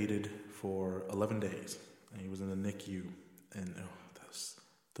intubated for 11 days, and he was in the NICU, and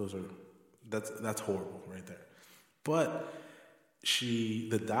that's horrible right there. But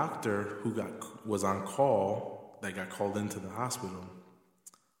the doctor who was on call, that got called into the hospital,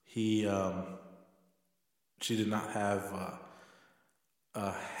 she did not have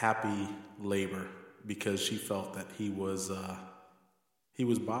a happy labor because she felt that he was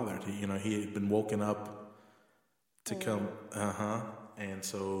bothered. He had been woken up to come, and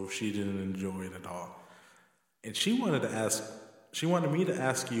so she didn't enjoy it at all. And she wanted me to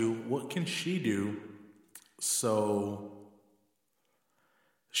ask you, what can she do so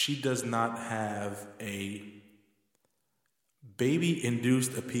she does not have a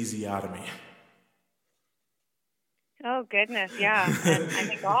baby-induced episiotomy? Oh, goodness, yeah. And I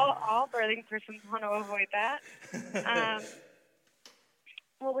think all birthing persons want to avoid that.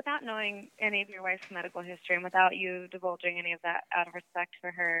 Well, without knowing any of your wife's medical history and without you divulging any of that out of respect for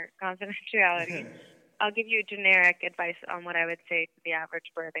her confidentiality, I'll give you generic advice on what I would say to the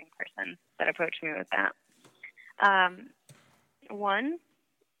average birthing person that approached me with that. One,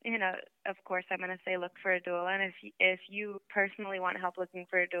 of course, I'm going to say look for a doula. And if you personally want help looking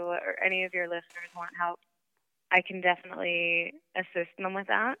for a doula, or any of your listeners want help, I can definitely assist them with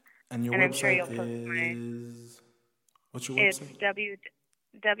that. And your website is... What's your website? It's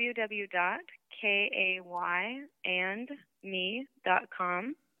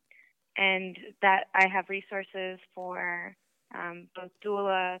www.kayandme.com, and that I have resources for both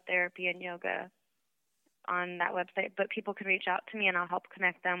doula, therapy, and yoga on that website. But people can reach out to me, and I'll help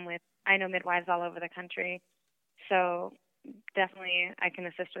connect them with, I know midwives all over the country, so definitely I can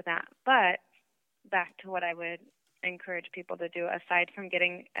assist with that. But back to what I would encourage people to do, aside from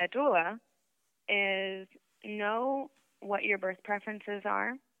getting a doula, is know what your birth preferences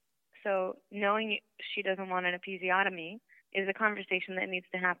are. So knowing she doesn't want an episiotomy is a conversation that needs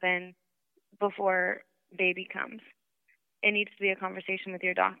to happen before baby comes. It needs to be a conversation with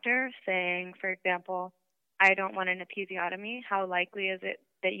your doctor saying, for example, I don't want an episiotomy. How likely is it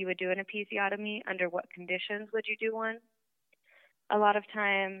that you would do an episiotomy? Under what conditions would you do one? A lot of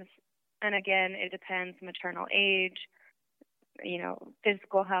times, and again, it depends, maternal age,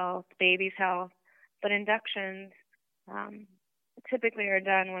 physical health, baby's health, but inductions typically are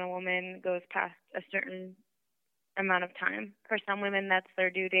done when a woman goes past a certain amount of time. For some women, that's their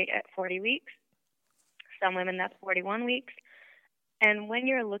due date at 40 weeks. Some women, that's 41 weeks. And when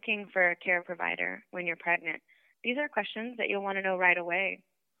you're looking for a care provider when you're pregnant, these are questions that you'll want to know right away.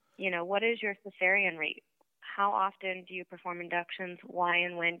 What is your cesarean rate? How often do you perform inductions? Why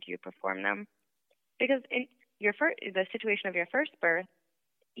and when do you perform them? Because in the situation of your first birth,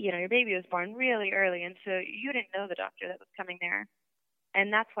 your baby was born really early, and so you didn't know the doctor that was coming there.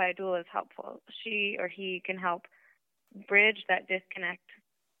 And that's why a doula is helpful. She or he can help bridge that disconnect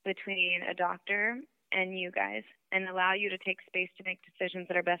between a doctor and you guys and allow you to take space to make decisions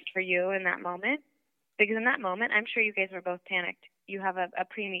that are best for you in that moment. Because in that moment, I'm sure you guys were both panicked. You have a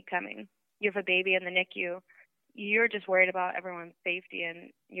preemie coming. You have a baby in the NICU. You're just worried about everyone's safety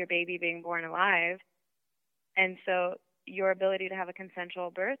and your baby being born alive. And so your ability to have a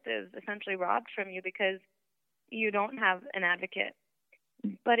consensual birth is essentially robbed from you because you don't have an advocate.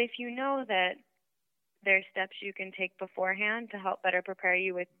 But if you know that there's steps you can take beforehand to help better prepare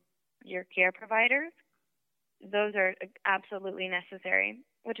you with your care providers, those are absolutely necessary,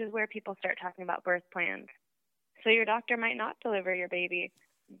 which is where people start talking about birth plans. So your doctor might not deliver your baby,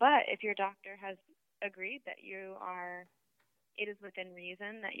 but if your doctor has agreed that you are it is within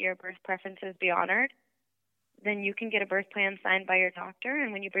reason that your birth preferences be honored, then you can get a birth plan signed by your doctor,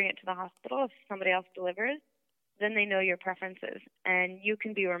 and when you bring it to the hospital, if somebody else delivers, then they know your preferences, and you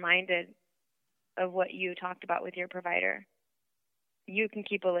can be reminded of what you talked about with your provider. You can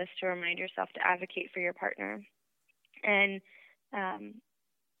keep a list to remind yourself to advocate for your partner. And,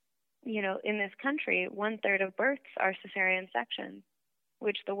 in this country, 1/3 of births are cesarean sections,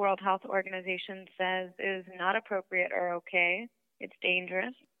 which the World Health Organization says is not appropriate or okay. It's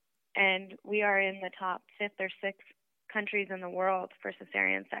dangerous. And we are in the top 5th or 6th countries in the world for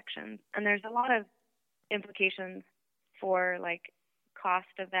cesarean sections. And there's a lot of implications for,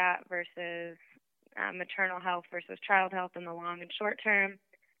 cost of that versus maternal health versus child health in the long and short term.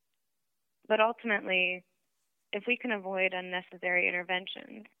 But ultimately, if we can avoid unnecessary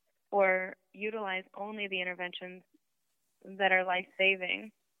interventions or utilize only the interventions that are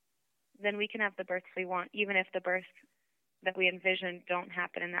life-saving, then we can have the births we want, even if the births that we envision don't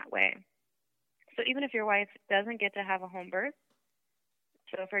happen in that way. So even if your wife doesn't get to have a home birth,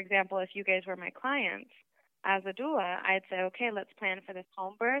 so for example, if you guys were my clients, as a doula, I'd say, okay, let's plan for this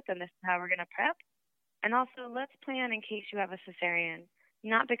home birth, and this is how we're going to prep. And also, let's plan in case you have a cesarean,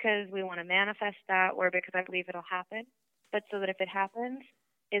 not because we want to manifest that or because I believe it'll happen, but so that if it happens,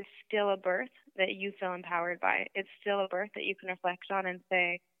 it's still a birth that you feel empowered by. It's still a birth that you can reflect on and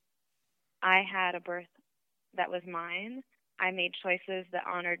say, I had a birth that was mine. I made choices that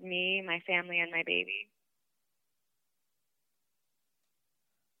honored me, my family, and my baby.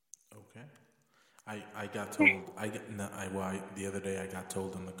 Okay. I got told the other day I got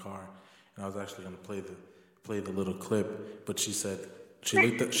told in the car, and I was actually going to play the little clip, but she said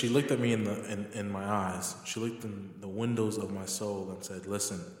she looked at me in my eyes. She looked in the windows of my soul and said,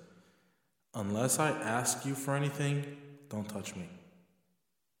 "Listen, unless I ask you for anything, don't touch me."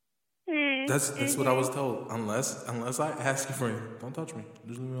 That's what I was told. Unless I ask you for anything, don't touch me.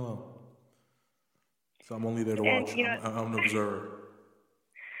 Just leave me alone. So I'm only there to watch. I'm an observer.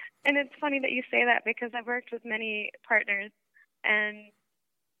 And it's funny that you say that because I've worked with many partners, and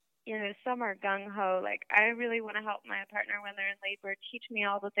some are gung-ho, like, I really want to help my partner when they're in labor, teach me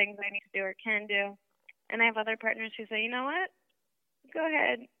all the things I need to do or can do. And I have other partners who say, you know what, go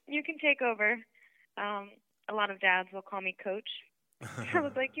ahead, you can take over. A lot of dads will call me coach. I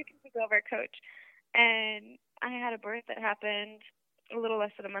was like, you can take over, coach. And I had a birth that happened a little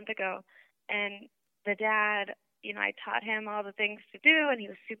less than a month ago, and the dad, I taught him all the things to do, and he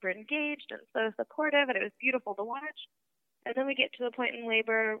was super engaged and so supportive, and it was beautiful to watch. And then we get to the point in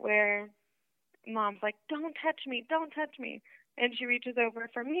labor where mom's like, don't touch me. And she reaches over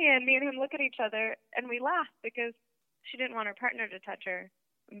for me, and me and him look at each other, and we laugh because she didn't want her partner to touch her.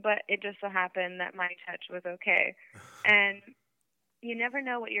 But it just so happened that my touch was okay. And you never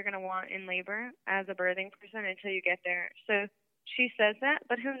know what you're going to want in labor as a birthing person until you get there. So she says that,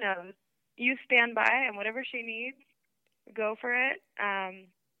 but who knows? You stand by, and whatever she needs, go for it. I'm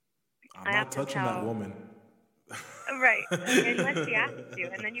not touching that woman. Right. Unless she asks you,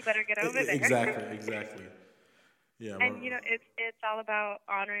 and then you better get over there. Exactly. Yeah. And, it's all about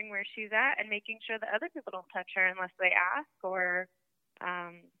honoring where she's at and making sure that other people don't touch her unless they ask, or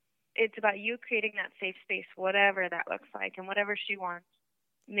it's about you creating that safe space, whatever that looks like, and whatever she wants,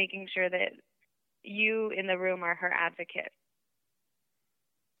 making sure that you in the room are her advocate.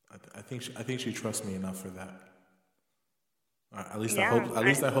 I think she trusts me enough for that. At least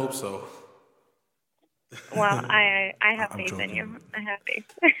I hope so. Well, I have faith in you. I have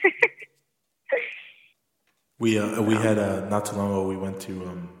faith. We had not too long ago we went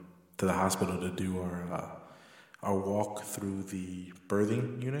to the hospital to do our walk through the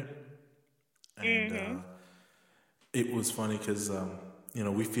birthing unit, and it was funny because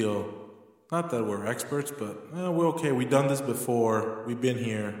we feel. Not that we're experts, but we're okay. We've done this before. We've been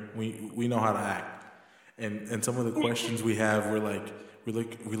here. We know how to act. And some of the questions we have, we're like, we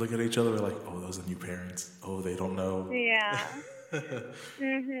look at each other. We're like, oh, those are new parents. Oh, they don't know. Yeah.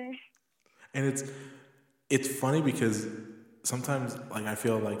 And it's funny because sometimes I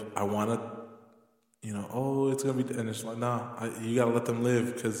feel like I want to, it's gonna be, and it's like, nah, you gotta let them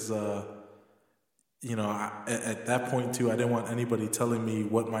live because. At that point too, I didn't want anybody telling me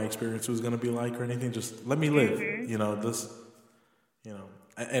what my experience was going to be like or anything. Just let me live.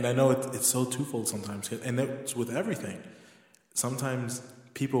 And I know it's so twofold sometimes, and it's with everything. Sometimes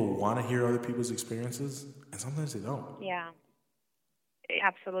people want to hear other people's experiences, and sometimes they don't. Yeah,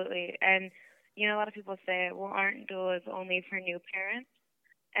 absolutely. And a lot of people say, "Well, aren't doulas only for new parents?"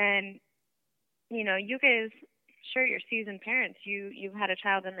 And you guys, sure, you're seasoned parents. You've had a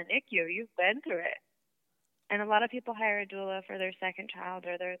child in the NICU. You've been through it. And a lot of people hire a doula for their second child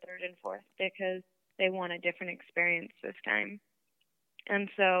or their third and fourth because they want a different experience this time. And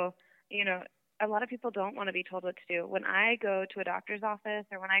so, a lot of people don't want to be told what to do. When I go to a doctor's office,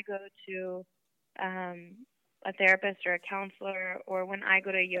 or when I go to a therapist or a counselor, or when I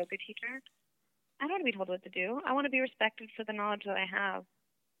go to a yoga teacher, I don't want to be told what to do. I want to be respected for the knowledge that I have.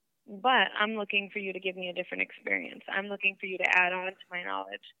 But I'm looking for you to give me a different experience. I'm looking for you to add on to my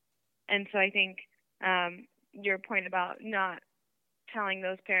knowledge. And so I think your point about not telling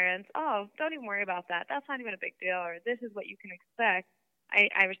those parents, oh, don't even worry about that. That's not even a big deal, or this is what you can expect.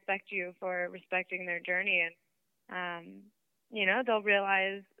 I respect you for respecting their journey, and they'll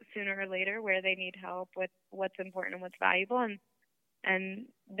realize sooner or later where they need help with what's important and what's valuable, and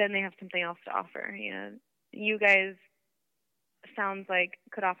then they have something else to offer. You guys sounds like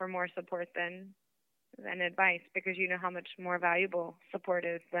could offer more support than advice, because you know how much more valuable support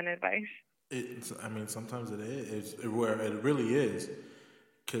is than advice. Sometimes it is where it really is,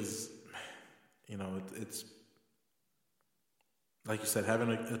 because it's like you said,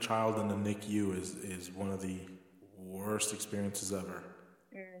 having a child in the NICU is one of the worst experiences ever.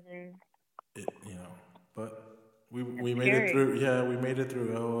 Mm-hmm. But we made it through. Yeah, we made it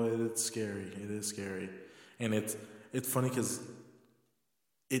through. Oh, it's scary. It is scary, and it's funny because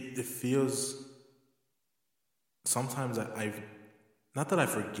it feels sometimes not that I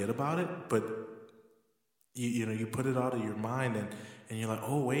forget about it, but you put it out of your mind and you're like,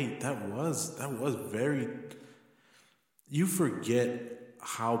 oh wait, that was very. You forget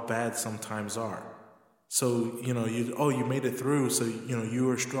how bad some times are. So, you made it through. So, you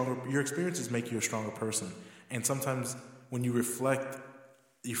are stronger. Your experiences make you a stronger person. And sometimes when you reflect,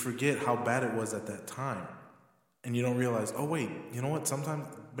 you forget how bad it was at that time. And you don't realize, oh, wait, you know what? Sometimes,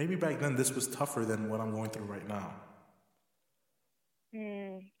 maybe back then this was tougher than what I'm going through right now.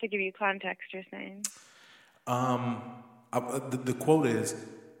 To give you context, you're saying? The quote is,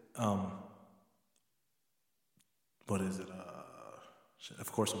 what is it?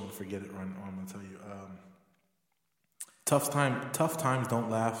 Of course, I'm going to forget it. I'm going to tell you. Tough times don't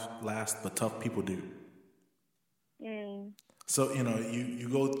last, but tough people do. So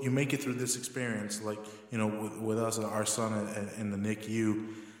you make it through this experience, like with us, our son in the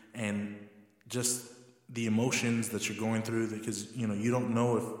NICU, and just the emotions that you're going through, because you don't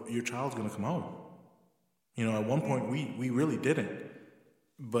know if your child's going to come home. At one point we really didn't,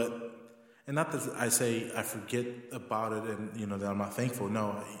 but. And not that I say I forget about it and, that I'm not thankful.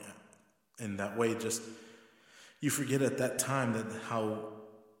 No, in that way, just you forget at that time that how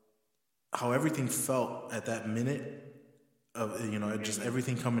everything felt at that minute of, just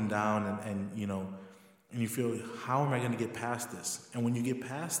everything coming down and you feel, how am I going to get past this? And when you get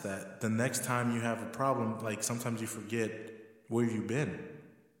past that, the next time you have a problem, like sometimes you forget where you've been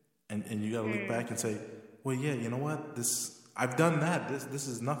and you got to look back and say, well, yeah, you know what? I've done that. This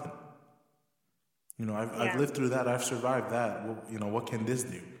is nothing. I've lived through that. I've survived that. Well, what can this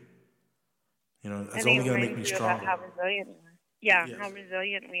do? It's only going to make me stronger. How resilient we are. Yes. How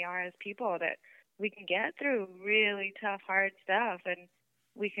resilient we are as people, that we can get through really tough, hard stuff, and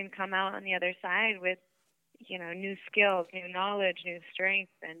we can come out on the other side with, new skills, new knowledge, new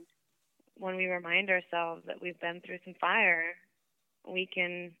strength. And when we remind ourselves that we've been through some fire, we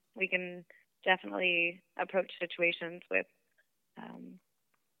can definitely approach situations with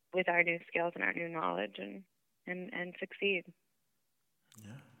our new skills and our new knowledge and succeed.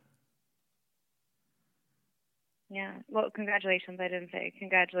 Yeah. Yeah. Well, congratulations. I didn't say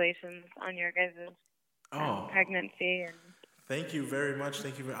congratulations on your guys' pregnancy. And thank you very much.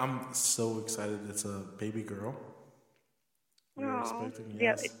 Thank you. I'm so excited. It's a baby girl. We're expecting.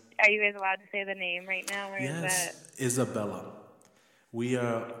 Yes. Are you guys allowed to say the name right now? Or yes. Is that... Isabella. We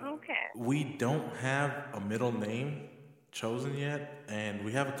don't have a middle name chosen yet, and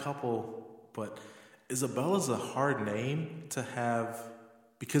we have a couple, but Isabella's a hard name to have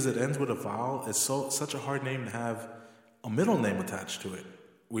because it ends with a vowel. It's such a hard name to have a middle name attached to it,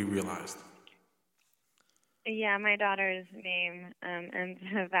 we realized. Yeah, my daughter's name ends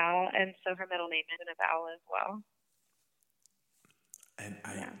in a vowel, and so her middle name ends in a vowel as well. And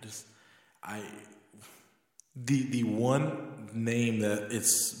The one name that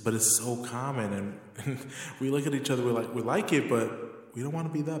it's so common, and we look at each other, we like it, but we don't want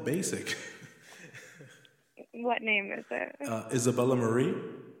to be that basic. What name is it? Isabella Marie.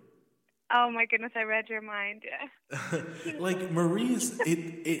 Oh my goodness, I read your mind. Like Marie's,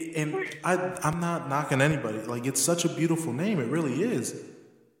 and I'm not knocking anybody. Like, it's such a beautiful name, it really is,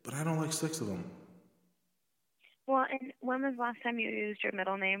 but I don't like 6 of them. Well, and when was the last time you used your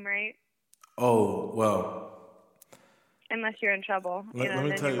middle name, right? Oh, well. Unless you're in trouble. Let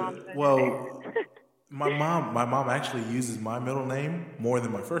me tell you. Well, my mom actually uses my middle name more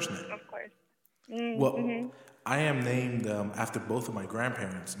than my first name. Of course. Well, I am named after both of my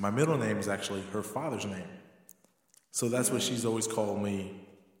grandparents. My middle name is actually her father's name. So that's what she's always called me,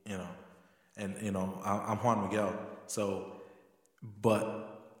 you know. And, you know, I'm Juan Miguel. So, but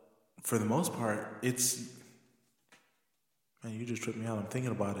for the most part, it's, man, you just tripped me out. I'm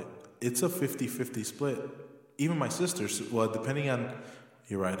thinking about it. It's a 50-50 split. Even my sisters, well, depending on,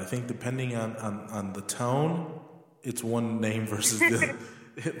 you're right, I think depending on the tone, it's one name versus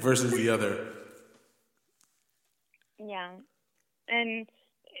the other. Yeah. And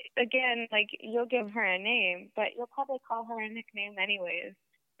again, like, you'll give her a name, but you'll probably call her a nickname anyways.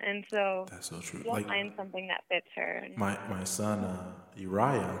 And so that's so true. You'll Like, find something that fits her. My son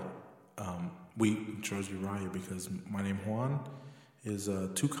Uriah, we chose Uriah because my name Juan is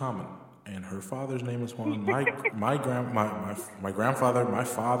too common, and her father's name is Juan. My grandfather, my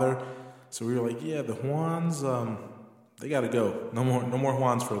father. So we were like, yeah, the Juans, they got to go. No more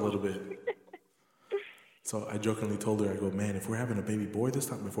Juans for a little bit. So I jokingly told her, I go, man, if we're having a baby boy this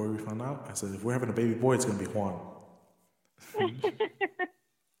time, before we found out, I said, if we're having a baby boy, it's going to be Juan.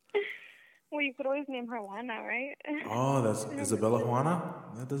 Well, you could always name her Juana, right? Oh, that's Isabella Juana?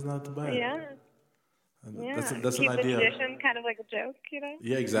 That does not too bad. Yeah. That's Keep an the idea. tradition kind of like a joke, you know?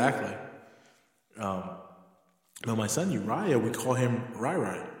 Yeah, exactly. Now, my son Uriah, we call him Rai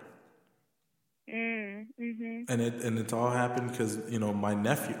Rai. And it's all happened because, you know, my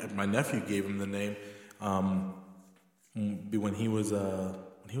nephew gave him the name when he was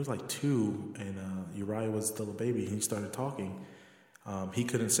like 2 and Uriah was still a baby. He started talking. He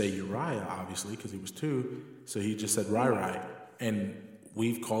couldn't say Uriah, obviously, because he was 2, so he just said Rai Rai. And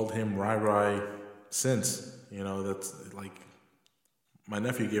we've called him Rai Rai since. You know, that's like, my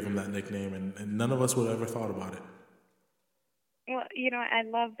nephew gave him that nickname, and none of us would have ever thought about it. Well, you know, I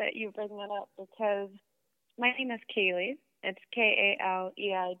love that you bring that up because my name is Kaylee. It's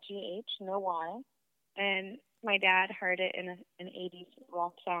Kaleigh, no Y. And my dad heard it in an 80s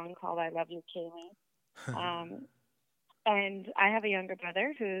rock song called I Love You, Kaylee. And I have a younger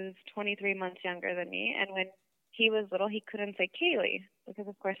brother who's 23 months younger than me. And when he was little, he couldn't say Kaylee because,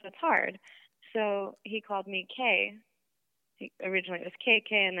 of course, that's hard. So he called me Kay. Originally it was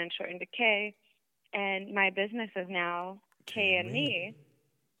KK and then shortened to K. And my business is now Kay and Me.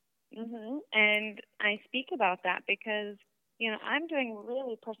 And I speak about that because, you know, I'm doing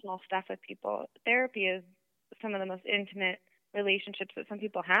really personal stuff with people. Therapy is some of the most intimate relationships that some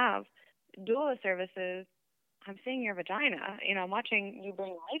people have. Doula services, I'm seeing your vagina. You know, I'm watching you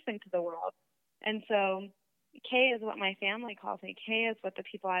bring life into the world. And so Kay is what my family calls me. Kay is what the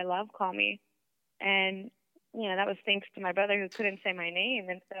people I love call me. And, you know, that was thanks to my brother who couldn't say my name.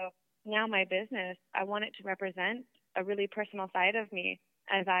 And so now my business, I want it to represent a really personal side of me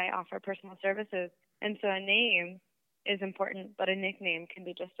as I offer personal services. And so a name is important, but a nickname can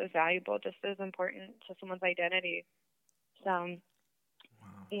be just as valuable, just as important to someone's identity. So,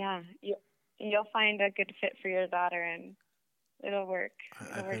 yeah, you'll find a good fit for your daughter, and it'll work.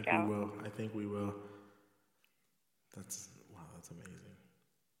 It'll work out. I think we will. That's amazing.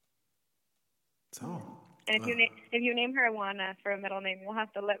 So. And if you name her Juana for a middle name, you'll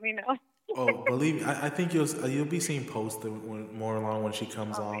have to let me know. Oh, believe me, I think you'll be seeing posts more along when she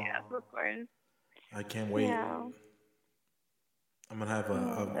comes on. Yes, of course. I can't wait. Yeah. I'm gonna have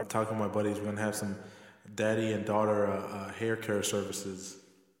I'm talking to my buddies. We're gonna have some daddy and daughter hair care services.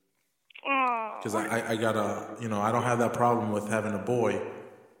 Because I gotta, you know, I don't have that problem with having a boy.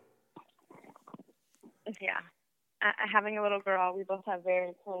 Yeah, having a little girl, we both have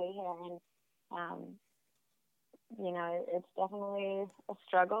very curly hair, and you know, it's definitely a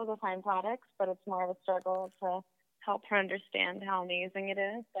struggle to find products, but it's more of a struggle to help her understand how amazing it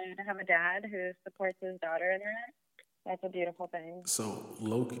is. So to have a dad who supports his daughter in that, that's a beautiful thing. So,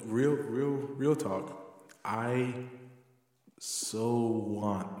 real talk. I so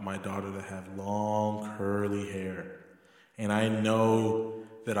want my daughter to have long, curly hair. And I know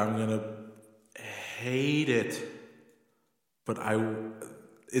that I'm going to hate it. But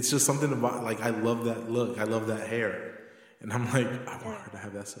it's just something about, like, I love that look. I love that hair. And I'm like, I want her to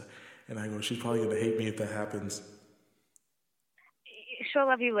have that stuff. And I go, she's probably going to hate me if that happens. She'll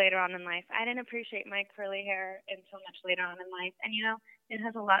love you later on in life. I didn't appreciate my curly hair until much later on in life. And, you know, it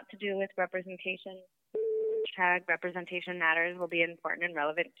has a lot to do with representation. Representation matters will be important and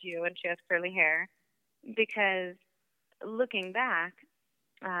relevant to you when she has curly hair. Because looking back,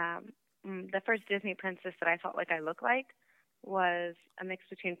 the first Disney princess that I felt like I looked like was a mix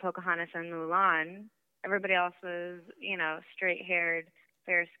between Pocahontas and Mulan. Everybody else was, you know, straight-haired,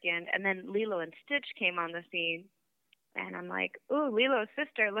 fair-skinned. And then Lilo and Stitch came on the scene. And I'm like, ooh, Lilo's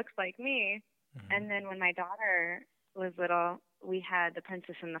sister looks like me. Mm-hmm. And then when my daughter was little, we had The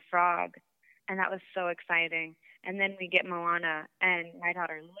Princess and the Frog. and that was so exciting. And then we get Moana, and my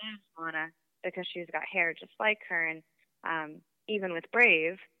daughter loves Moana because she's got hair just like her, and even with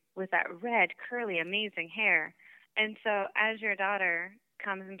Brave, with that red, curly, amazing hair. And so as your daughter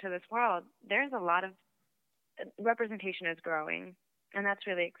comes into this world, there's a lot of representation is growing, and that's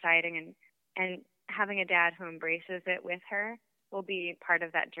really exciting. And having a dad who embraces it with her will be part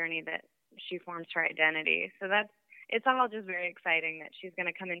of that journey that she forms her identity. So it's all just very exciting that she's going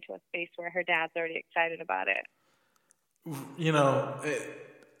to come into a space where her dad's already excited about it. You know,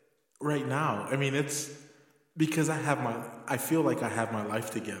 right now, I mean, it's because I feel like I have my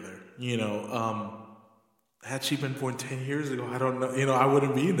life together. You know, had she been born 10 years ago, I don't know, you know, I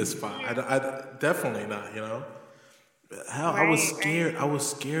wouldn't be in this spot. I definitely not, you know. Hell, I was scared. Right. I was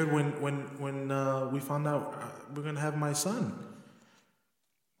scared when we found out we're gonna have my son.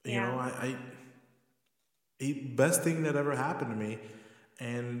 You know, best thing that ever happened to me,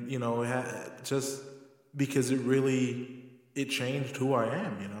 and you know, just because it changed who I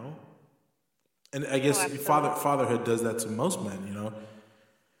am. You know, and I guess fatherhood does that to most men. You know,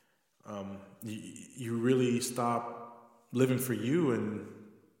 you really stop living for you, and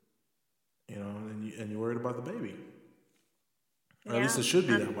you know, and you're worried about the baby. Or at least it should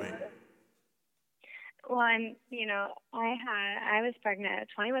be that way. Well, and you know, I was pregnant at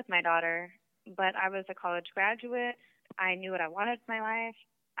 20 with my daughter, but I was a college graduate. I knew what I wanted for my life.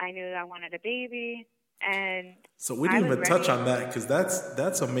 I knew that I wanted a baby, and so we didn't even touch on that because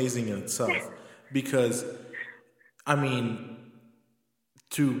that's amazing in itself. Because, I mean,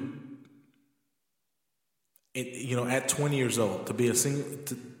 you know, at 20 years old, to be a single,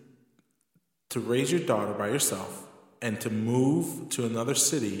 to raise your daughter by yourself. And to move to another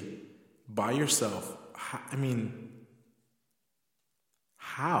city by yourself, I mean,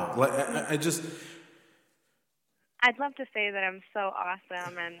 how? Like, I'd love to say that I'm so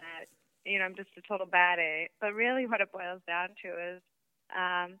awesome and that, you know, I'm just a total badass. But really what it boils down to is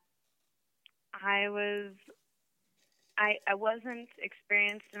I wasn't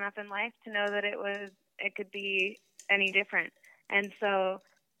experienced enough in life to know that it could be any different. And so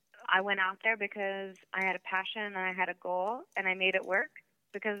I went out there because I had a passion and I had a goal, and I made it work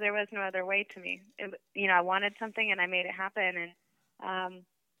because there was no other way to me. You know, I wanted something and I made it happen, and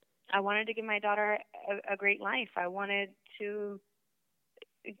I wanted to give my daughter a great life. I wanted to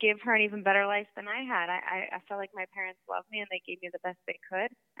give her an even better life than I had. I felt like my parents loved me and they gave me the best they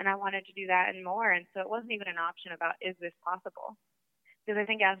could, and I wanted to do that and more. And so it wasn't even an option about, is this possible? Because I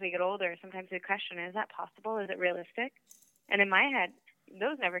think as we get older, sometimes the question is that possible? Is it realistic? And in my head,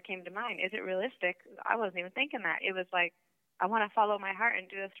 those never came to mind. Is it realistic? I wasn't even thinking that. It was like, I want to follow my heart and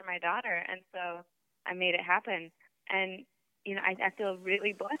do this for my daughter. And so I made it happen. And, you know, I feel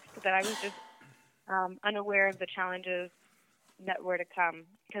really blessed that I was just unaware of the challenges that were to come.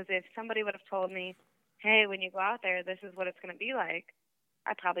 Because if somebody would have told me, hey, when you go out there, this is what it's going to be like,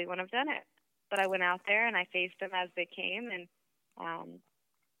 I probably wouldn't have done it. But I went out there and I faced them as they came. And,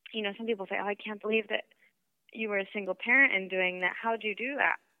 you know, some people say, oh, I can't believe that you were a single parent and doing that. How'd you do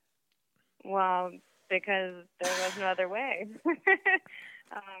that? Well, because there was no other way.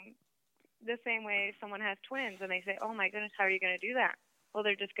 The same way someone has twins and they say, oh my goodness, how are you going to do that? Well,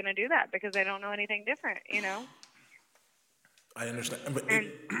 they're just going to do that because they don't know anything different, you know? I understand.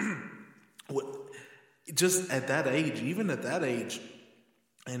 But just at that age, even at that age,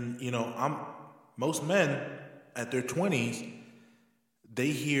 and, you know, most men at their 20s, they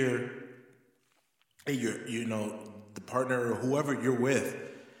hear, hey, you know, the partner or whoever you're with,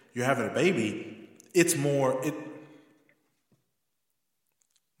 you're having a baby. It's more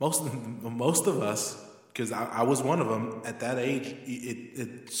most of us, because I was one of them at that age.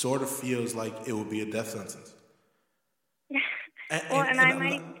 It sort of feels like it would be a death sentence. And I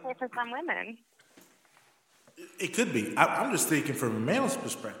might even say for some women, it could be. I'm just thinking from a male's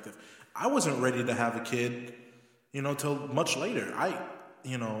perspective. I wasn't ready to have a kid, you know, till much later.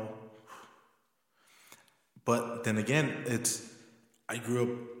 But then again, I grew up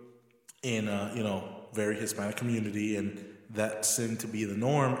in a, you know, very Hispanic community, and that seemed to be the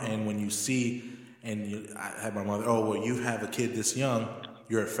norm. And when you see, I had my mother, oh, well, you have a kid this young,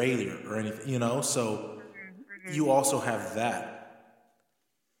 you're a failure or anything, you know, so you also have that.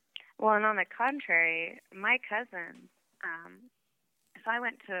 Well, and on the contrary, my cousin, so I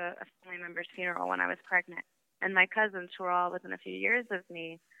went to a family member's funeral when I was pregnant, and my cousins, who were all within a few years of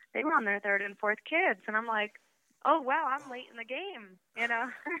me, they were on their third and fourth kids, and I'm like, oh, wow, I'm late in the game, you know?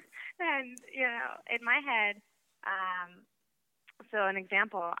 And, you know, in my head, so an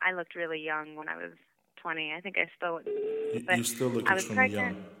example, I looked really young when I was 20. I think I still look. You still look extremely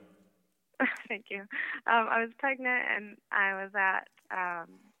young. Thank you. I was pregnant, and I was at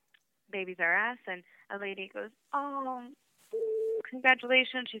Babies R Us, and a lady goes, "Oh,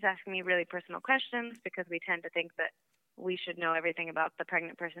 congratulations." She's asking me really personal questions because we tend to think that we should know everything about the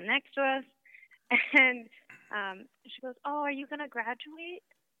pregnant person next to us. And she goes, "Oh, are you going to graduate?"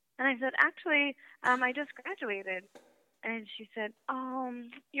 And I said, "Actually, I just graduated." And she said, "Oh,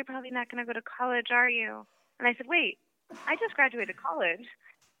 you're probably not going to go to college, are you?" And I said, "Wait, I just graduated college."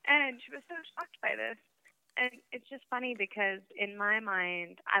 And she was so shocked by this. And it's just funny because in my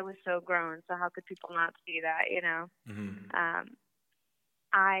mind, I was so grown, so how could people not see that, you know? Mm-hmm.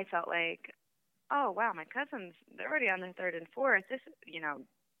 I felt like, oh, wow, my cousins, they're already on their third and fourth. This, you know,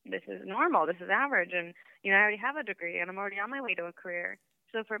 this is normal. This is average. And, you know, I already have a degree and I'm already on my way to a career.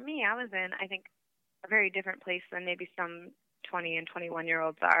 So for me, I was in, I think, a very different place than maybe some 20 and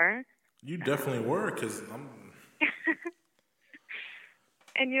 21-year-olds are. You definitely were, because I'm...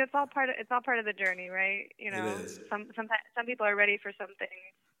 And you know, it's all part of the journey, right? You know, It is. Some people are ready for something,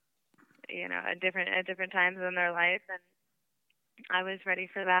 you know, at different times in their life, and I was ready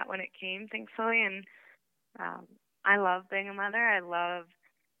for that when it came, thankfully. And I love being a mother. I love,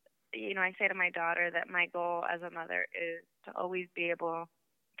 you know, I say to my daughter that my goal as a mother is to always be able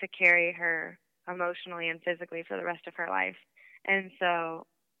to carry her emotionally and physically for the rest of her life, and so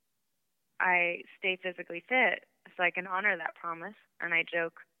I stay physically fit so I can honor that promise. And I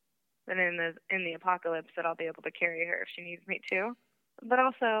joke that in the apocalypse that I'll be able to carry her if she needs me to. But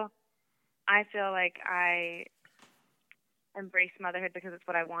also, I feel like I embrace motherhood because it's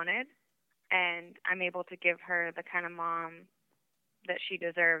what I wanted, and I'm able to give her the kind of mom that she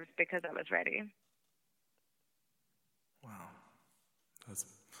deserves because I was ready. Wow, that's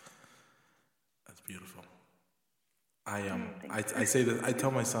beautiful. I say that, I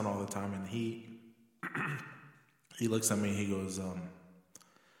tell my son all the time, and he looks at me and he goes,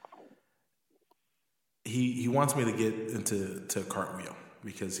 he wants me to get into cartwheel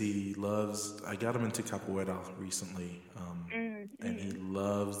because he loves. I got him into capoeira recently, and he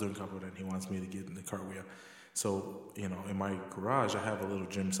loves doing capoeira, and he wants me to get into cartwheel. So, you know, in my garage, I have a little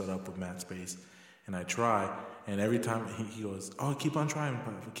gym set up with mat space, and I try, and every time he goes, "Oh, keep on trying,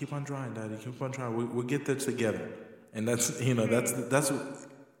 Papa. Keep on trying, Daddy. Keep on trying. We'll get there together." And that's, you know, that's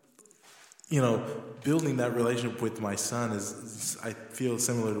you know, building that relationship with my son is I feel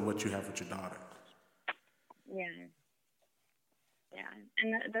similar to what you have with your daughter. Yeah. Yeah.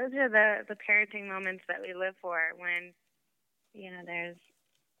 And those are the parenting moments that we live for when, you know, there's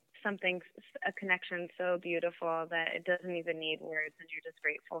a connection so beautiful that it doesn't even need words, and you're just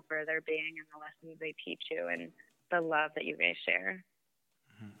grateful for their being and the lessons they teach you and the love that you guys share.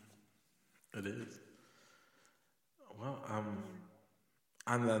 It is. Well,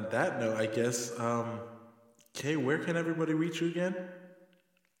 on that note, I guess, Kay, where can everybody reach you again?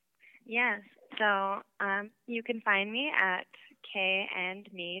 Yes. So you can find me at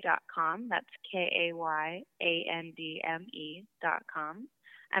kayandme.com. That's KAYANDME.com.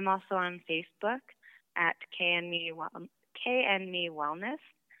 I'm also on Facebook at KandMe Wellness.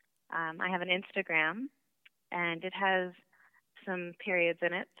 I have an Instagram, and it has some periods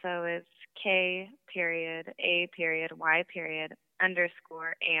in it. So it's K.A.Y._and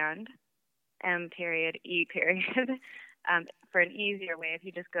M.E. For an easier way, if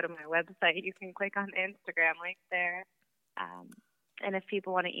you just go to my website, you can click on the Instagram link there. And if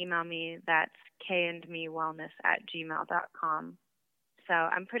people want to email me, that's kandmewellness@gmail.com. So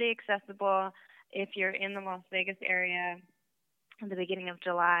I'm pretty accessible. If you're in the Las Vegas area, at the beginning of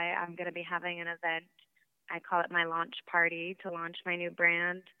July, I'm going to be having an event. I call it my launch party to launch my new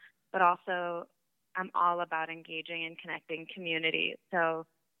brand. But also, I'm all about engaging and connecting community. So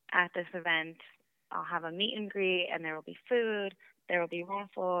at this event, I'll have a meet and greet, and there will be food, there will be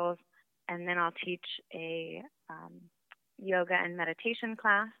raffles, and then I'll teach a yoga and meditation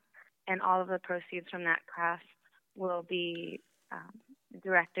class, and all of the proceeds from that class will be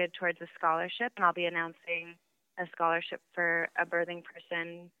directed towards a scholarship, and I'll be announcing a scholarship for a birthing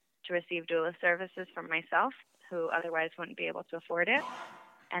person to receive doula services from myself, who otherwise wouldn't be able to afford it.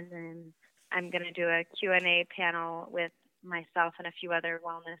 And then I'm going to do a Q&A panel with myself and a few other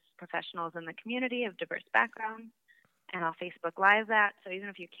wellness professionals in the community of diverse backgrounds, and I'll Facebook Live that. So even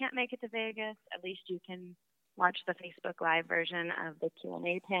if you can't make it to Vegas, at least you can watch the Facebook Live version of the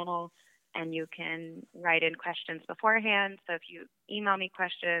Q&A panel, and you can write in questions beforehand. So if you email me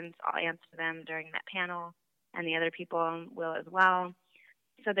questions, I'll answer them during that panel, and the other people will as well.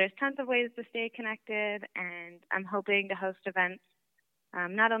 So there's tons of ways to stay connected, and I'm hoping to host events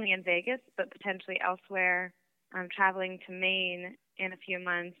not only in Vegas, but potentially elsewhere. I'm traveling to Maine in a few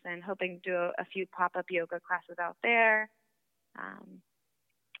months and hoping to do a few pop-up yoga classes out there.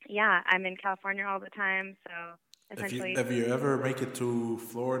 I'm in California all the time, so essentially. If you ever make it to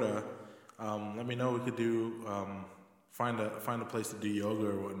Florida, let me know. We could do find a place to do yoga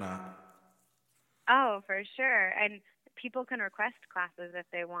or whatnot. Oh, for sure. And people can request classes if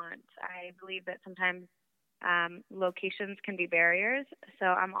they want. I believe that sometimes locations can be barriers. So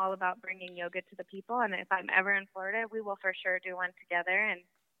I'm all about bringing yoga to the people. And if I'm ever in Florida, we will for sure do one together.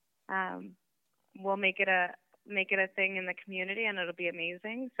 And we'll make it a thing in the community, and it'll be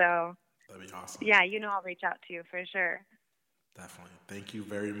amazing. So that'd be awesome. Yeah, I'll reach out to you for sure. Definitely. Thank you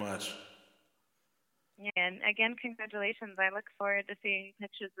very much. Yeah, and again, congratulations. I look forward to seeing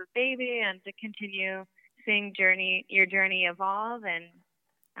pictures of baby and to continue seeing your journey evolve and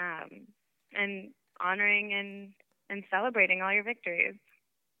honoring and celebrating all your victories.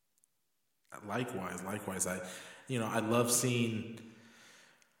 Likewise. I love seeing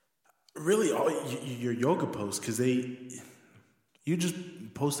really all your yoga posts, because you just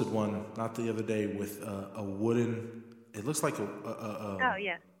posted one not the other day with a wooden. It looks like oh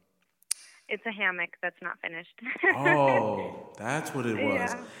yeah, it's a hammock that's not finished. Oh, that's what it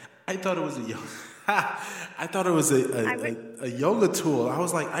was. Yeah. I thought it was a yoga tool. I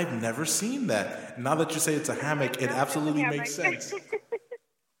was like, I've never seen that. Now that you say it's a hammock, it absolutely makes sense.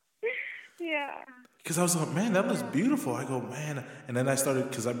 Yeah. Because I was like, man, that looks beautiful. I go, man. And then I started,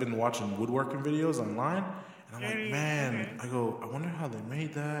 because I've been watching woodworking videos online. And I'm like, man, I go, I wonder how they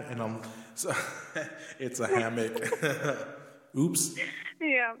made that. And it's a hammock. Oops.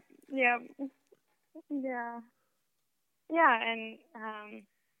 Yeah. And,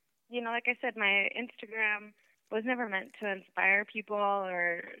 like I said, my Instagram was never meant to inspire people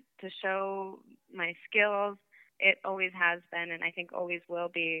or to show my skills. It always has been, and I think always will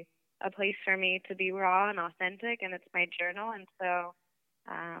be, a place for me to be raw and authentic, and it's my journal. And so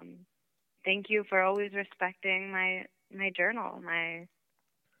thank you for always respecting my journal, my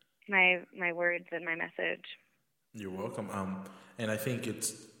words and my message. You're welcome. And I think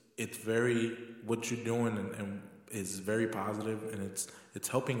it's very, what you're doing and is very positive, and it's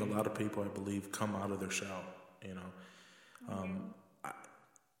helping a lot of people, I believe, come out of their shell.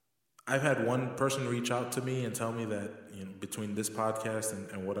 I've had one person reach out to me and tell me that between this podcast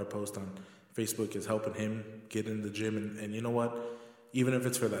and what I post on Facebook is helping him get in the gym, and you know what? Even if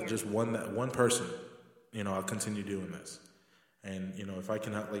it's for that just one person, I'll continue doing this. And if I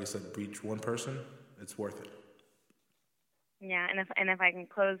can, like I said, reach one person, it's worth it. Yeah, and if I can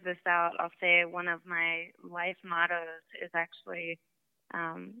close this out, I'll say one of my life mottos is actually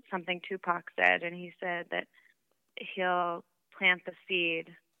something Tupac said, and he said that he'll plant the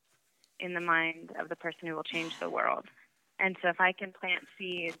seed in the mind of the person who will change the world. And so if I can plant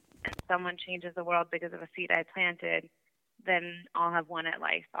seeds and someone changes the world because of a seed I planted, then I'll have won at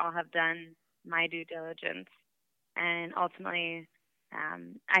life. I'll have done my due diligence. And ultimately,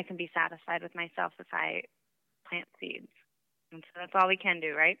 I can be satisfied with myself if I plant seeds. And so that's all we can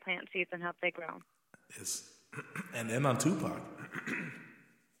do, right? Plant seeds and hope they grow. Yes. And then on Tupac.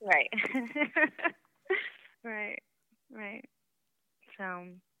 Right. Right. So,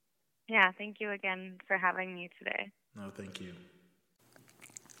 yeah, thank you again for having me today. No, thank you.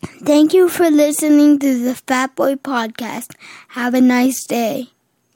 Thank you for listening to the Fat Boy Podcast. Have a nice day.